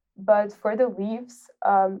 But for the Leafs,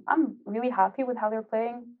 I'm really happy with how they're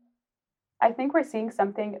playing. I think we're seeing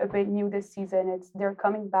something a bit new this season. They're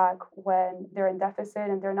coming back when they're in deficit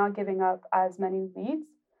and they're not giving up as many leads.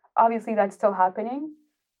 Obviously, that's still happening,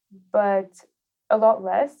 but a lot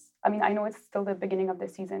less. I mean, I know it's still the beginning of the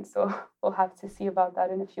season, so we'll have to see about that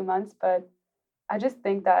in a few months. But I just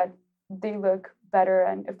think that they look better.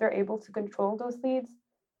 And if they're able to control those leads,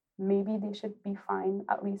 maybe they should be fine,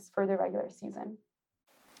 at least for the regular season.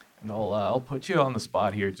 And I'll put you on the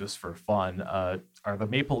spot here just for fun. Are the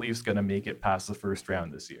Maple Leafs going to make it past the first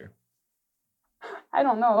round this year? I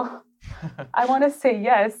don't know. I want to say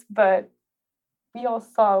yes, but we all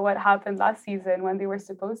saw what happened last season when they were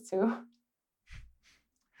supposed to.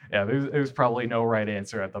 Yeah, there's probably no right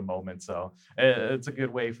answer at the moment, so it's a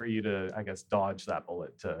good way for you to, I guess, dodge that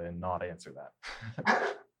bullet and not answer that.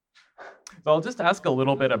 So I'll just ask a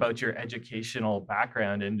little bit about your educational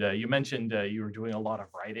background. And you mentioned you were doing a lot of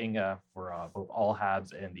writing for both All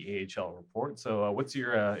Habs and the AHL Report. So what's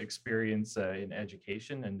your experience in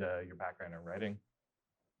education and your background in writing?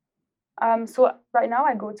 So right now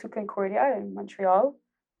I go to Concordia in Montreal.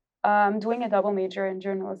 I'm doing a double major in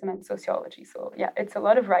journalism and sociology. So yeah, it's a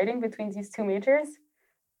lot of writing between these two majors.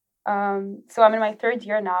 So I'm in my third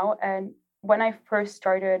year now. And when I first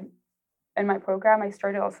started in my program, I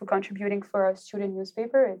started also contributing for a student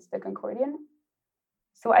newspaper. It's the Concordian.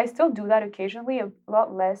 So I still do that occasionally, a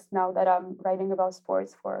lot less now that I'm writing about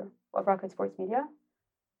sports for Rocket Sports Media.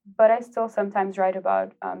 But I still sometimes write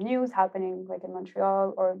about news happening like in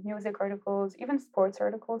Montreal, or music articles, even sports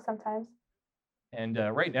articles sometimes. And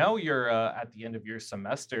right now you're at the end of your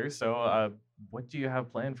semester. So what do you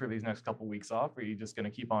have planned for these next couple weeks off? Are you just going to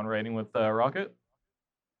keep on writing with Rocket?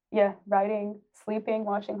 Yeah, writing, sleeping,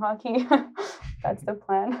 watching hockey. That's the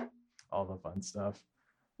plan. All the fun stuff.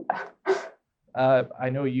 Yeah. I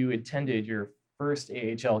know you attended your first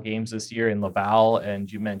AHL games this year in Laval,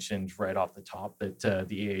 and you mentioned right off the top that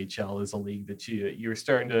the AHL is a league that you're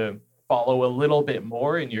starting to follow a little bit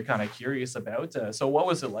more and you're kind of curious about. So what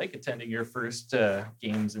was it like attending your first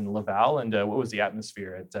games in Laval, and what was the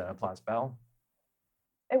atmosphere at Place Bell?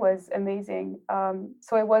 It was amazing.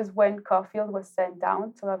 So it was when Caulfield was sent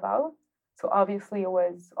down to Laval. So obviously it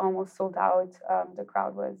was almost sold out. The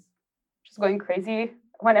crowd was just going crazy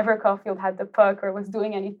whenever Caulfield had the puck or was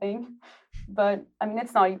doing anything. But I mean,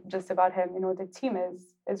 it's not just about him. The team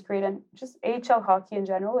is great, and just AHL hockey in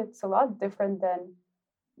general, it's a lot different than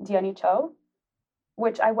the NHL,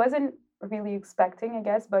 which I wasn't really expecting, I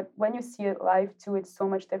guess. But when you see it live too, it's so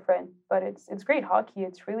much different. But it's great hockey.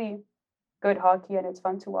 It's really good hockey, and it's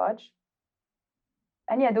fun to watch.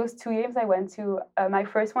 And yeah, those two games I went to, my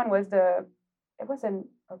first one was it was in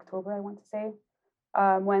October, I want to say,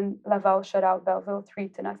 when Laval shut out Belleville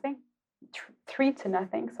 3-0.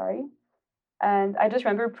 3-0, sorry. And I just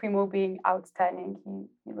remember Primo being outstanding.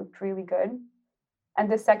 He looked really good. And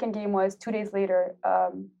the second game was 2 days later.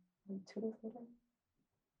 A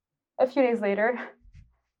few days later,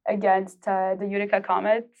 against the Utica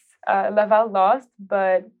Comets. Laval lost,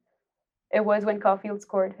 but it was when Caulfield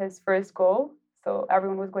scored his first goal. So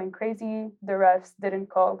everyone was going crazy. The refs didn't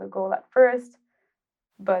call the goal at first,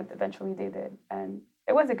 but eventually they did. And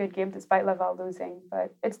it was a good game despite Laval losing.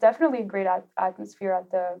 But it's definitely a great atmosphere at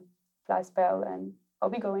the Place Bell, and I'll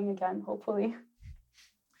be going again, hopefully.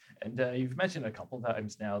 And you've mentioned a couple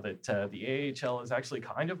times now that the AHL is actually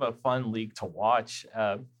kind of a fun league to watch.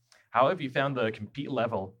 How have you found the compete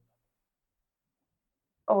level?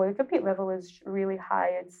 Oh, the compete level is really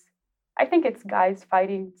high. I think it's guys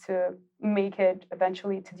fighting to make it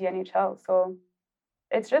eventually to the NHL. So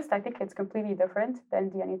I think it's completely different than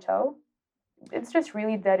the NHL. It's just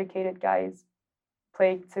really dedicated guys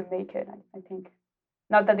playing to make it, I think.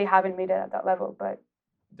 Not that they haven't made it at that level, but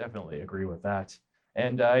Definitely agree with that.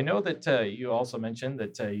 And I know that you also mentioned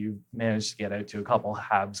that you managed to get out to a couple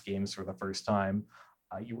Habs games for the first time.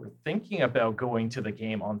 You were thinking about going to the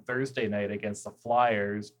game on Thursday night against the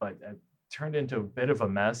Flyers, but it turned into a bit of a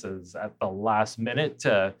mess as at the last minute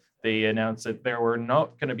they announced that there were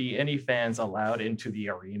not going to be any fans allowed into the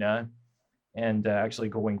arena. And actually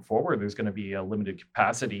going forward, there's going to be a limited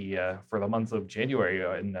capacity for the month of January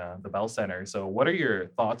in the Bell Center. So what are your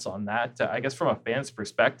thoughts on that? I guess from a fan's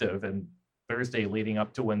perspective, and Thursday leading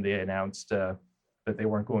up to when they announced that they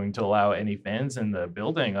weren't going to allow any fans in the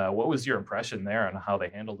building, what was your impression there on how they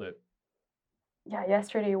handled it? yeah,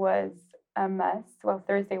 yesterday was a mess. Well,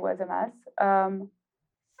 Thursday was a mess.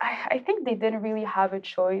 I think they didn't really have a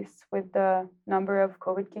choice with the number of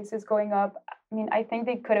COVID cases going up. I mean, I think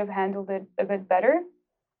they could have handled it a bit better,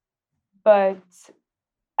 but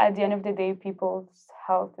at the end of the day, people's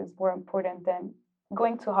health is more important than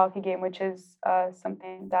going to a hockey game, which is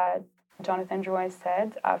something that Jonathan Drouin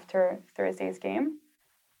said after Thursday's game.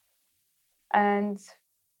 And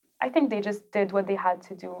I think they just did what they had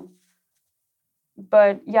to do.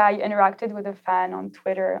 But yeah, I interacted with a fan on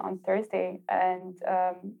Twitter on Thursday, and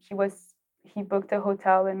he booked a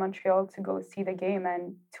hotel in Montreal to go see the game,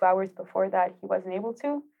 and 2 hours before that, he wasn't able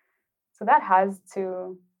to. So that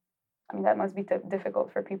must be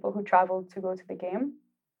difficult for people who travel to go to the game.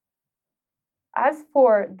 As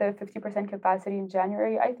for the 50% capacity in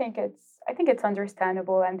January, I think it's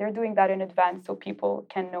understandable, and they're doing that in advance so people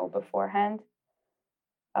can know beforehand.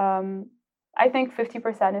 I think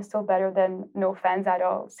 50% is still better than no fans at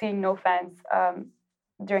all. Seeing no fans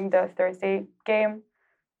during the Thursday game,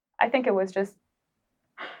 I think it was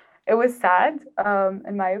sad,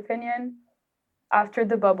 in my opinion. After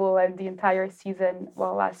the bubble and the entire season,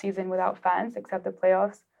 last season without fans, except the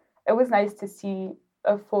playoffs, it was nice to see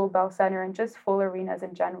a full Bell Center and just full arenas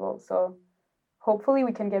in general. So hopefully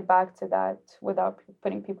we can get back to that without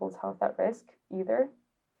putting people's health at risk either.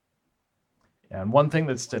 And one thing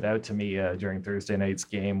that stood out to me during Thursday night's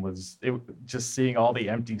game was just seeing all the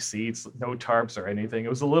empty seats, no tarps or anything. It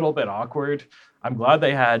was a little bit awkward. I'm glad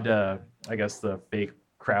they had, I guess, the fake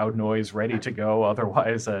crowd noise ready to go.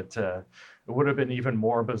 Otherwise, it would have been even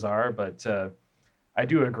more bizarre. But I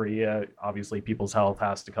do agree. Obviously, people's health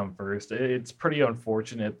has to come first. It's pretty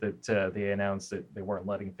unfortunate that they announced that they weren't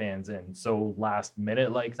letting fans in so last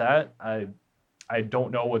minute like that. I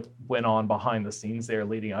don't know what went on behind the scenes there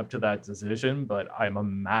leading up to that decision, but I'm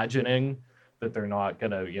imagining that they're not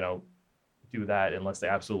going to, do that unless they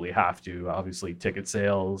absolutely have to. Obviously, ticket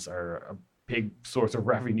sales are a big source of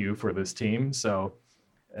revenue for this team. So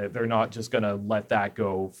they're not just going to let that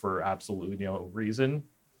go for absolutely no reason.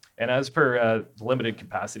 And as per the limited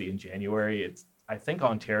capacity in January, I think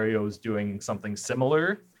Ontario is doing something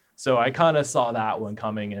similar. So I kind of saw that one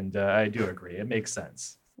coming, and I do agree. It makes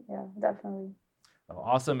sense. Yeah, definitely.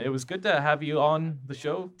 Awesome. It was good to have you on the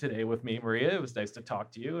show today with me, Maria. It was nice to talk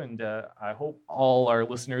to you. And I hope all our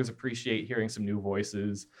listeners appreciate hearing some new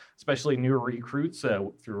voices, especially new recruits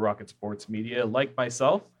through Rocket Sports Media like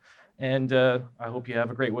myself. And I hope you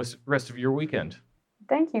have a great rest of your weekend.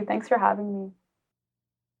 Thank you. Thanks for having me.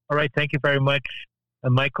 All right. Thank you very much,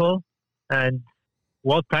 Michael. And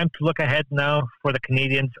time to look ahead now for the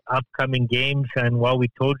Canadiens' upcoming games. And while we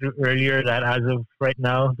told you earlier that as of right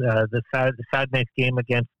now, the Saturday night game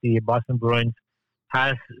against the Boston Bruins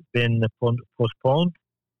has been postponed.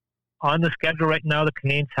 On the schedule right now, the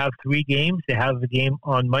Canadiens have 3 games. They have a game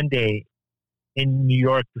on Monday in New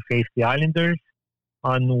York to face the Islanders,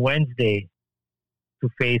 on Wednesday to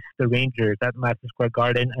face the Rangers at Madison Square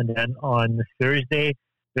Garden, and then on Thursday,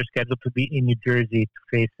 they're scheduled to be in New Jersey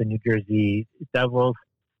to face the New Jersey Devils.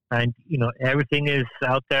 And, everything is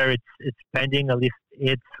out there. It's pending. At least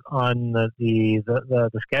it's on the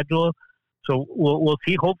schedule. So we'll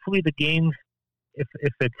see. Hopefully the games, if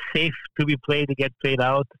it's safe to be played, they get played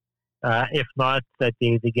out. If not, that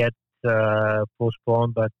they get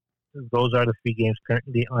postponed. But those are the 3 games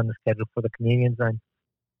currently on the schedule for the Canadiens.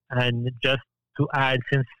 And just to add,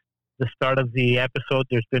 since the start of the episode,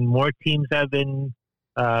 there's been more teams that have been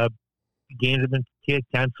games have been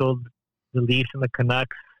canceled. The Leafs and the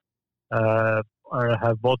Canucks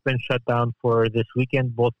have both been shut down for this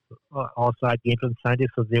weekend. Both also had games on Sunday,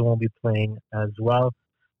 so they won't be playing as well.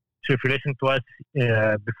 So if you're listening to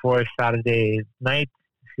us before Saturday night,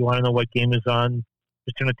 if you want to know what game is on,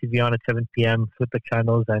 just turn the TV on at 7 p.m., flip the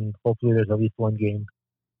channels, and hopefully there's at least one game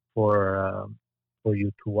for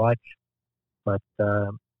you to watch. But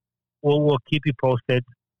we'll keep you posted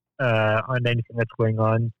on anything that's going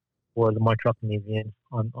on for the Montreal Canadiens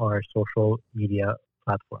on our social media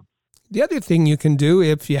platforms. The other thing you can do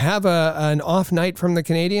if you have an off night from the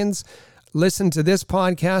Canadiens, listen to this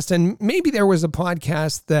podcast, and maybe there was a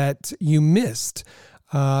podcast that you missed.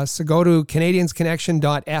 So go to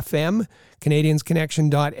CanadiensConnection.fm,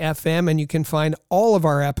 CanadiensConnection.fm, and you can find all of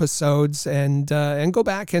our episodes and go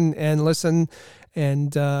back and listen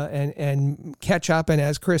and catch up. And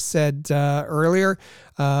as Chris said earlier,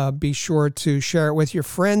 be sure to share it with your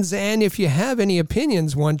friends. And if you have any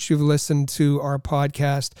opinions once you've listened to our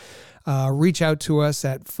podcast, reach out to us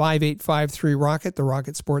at 5853-ROCKET, the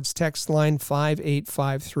Rocket Sports text line,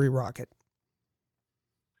 5853-ROCKET.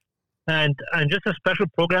 And just a special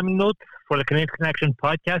programming note for the Canadiens Connection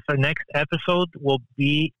podcast. Our next episode will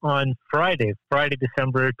be on Friday,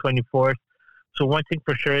 December 24th. So one thing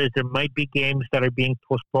for sure is there might be games that are being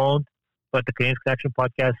postponed, but the Canadiens Connection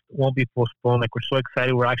podcast won't be postponed. Like, we're so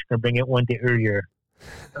excited, we're actually going to bring it one day earlier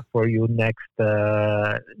for you next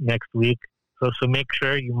week. So make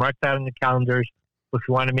sure you mark that on the calendars. If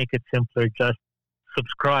you want to make it simpler, just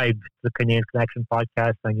subscribe to the Canadiens Connection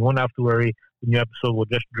podcast, and you won't have to worry. The new episode will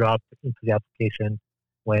just drop into the application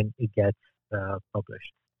when it gets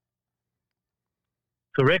published.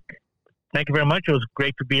 So, Rick, thank you very much. It was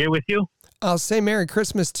great to be here with you. I'll say Merry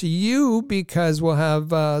Christmas to you because we'll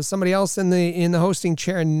have somebody else in the hosting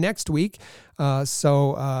chair next week.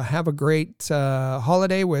 So have a great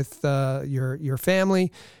holiday with your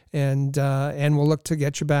family, and we'll look to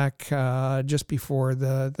get you back just before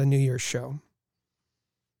the New Year's show.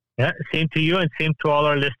 Yeah, same to you, and same to all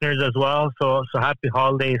our listeners as well. So happy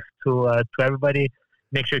holidays to everybody.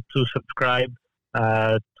 Make sure to subscribe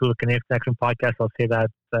to the Canadiens Connection podcast. I'll say that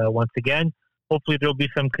once again. Hopefully there'll be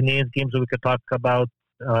some Canadiens games that we could talk about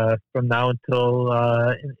from now until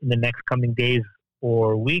in the next coming days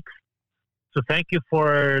or weeks. So thank you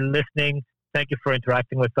for listening. Thank you for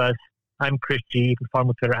interacting with us. I'm Chris G. You can follow me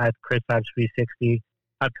on Twitter at ChrisHabs360.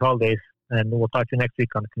 Happy holidays, and we'll talk to you next week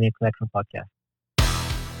on the Canadiens Connection podcast.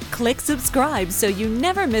 Click subscribe so you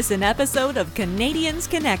never miss an episode of Canadiens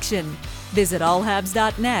Connection. Visit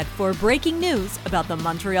allhabs.net for breaking news about the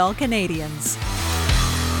Montreal Canadiens.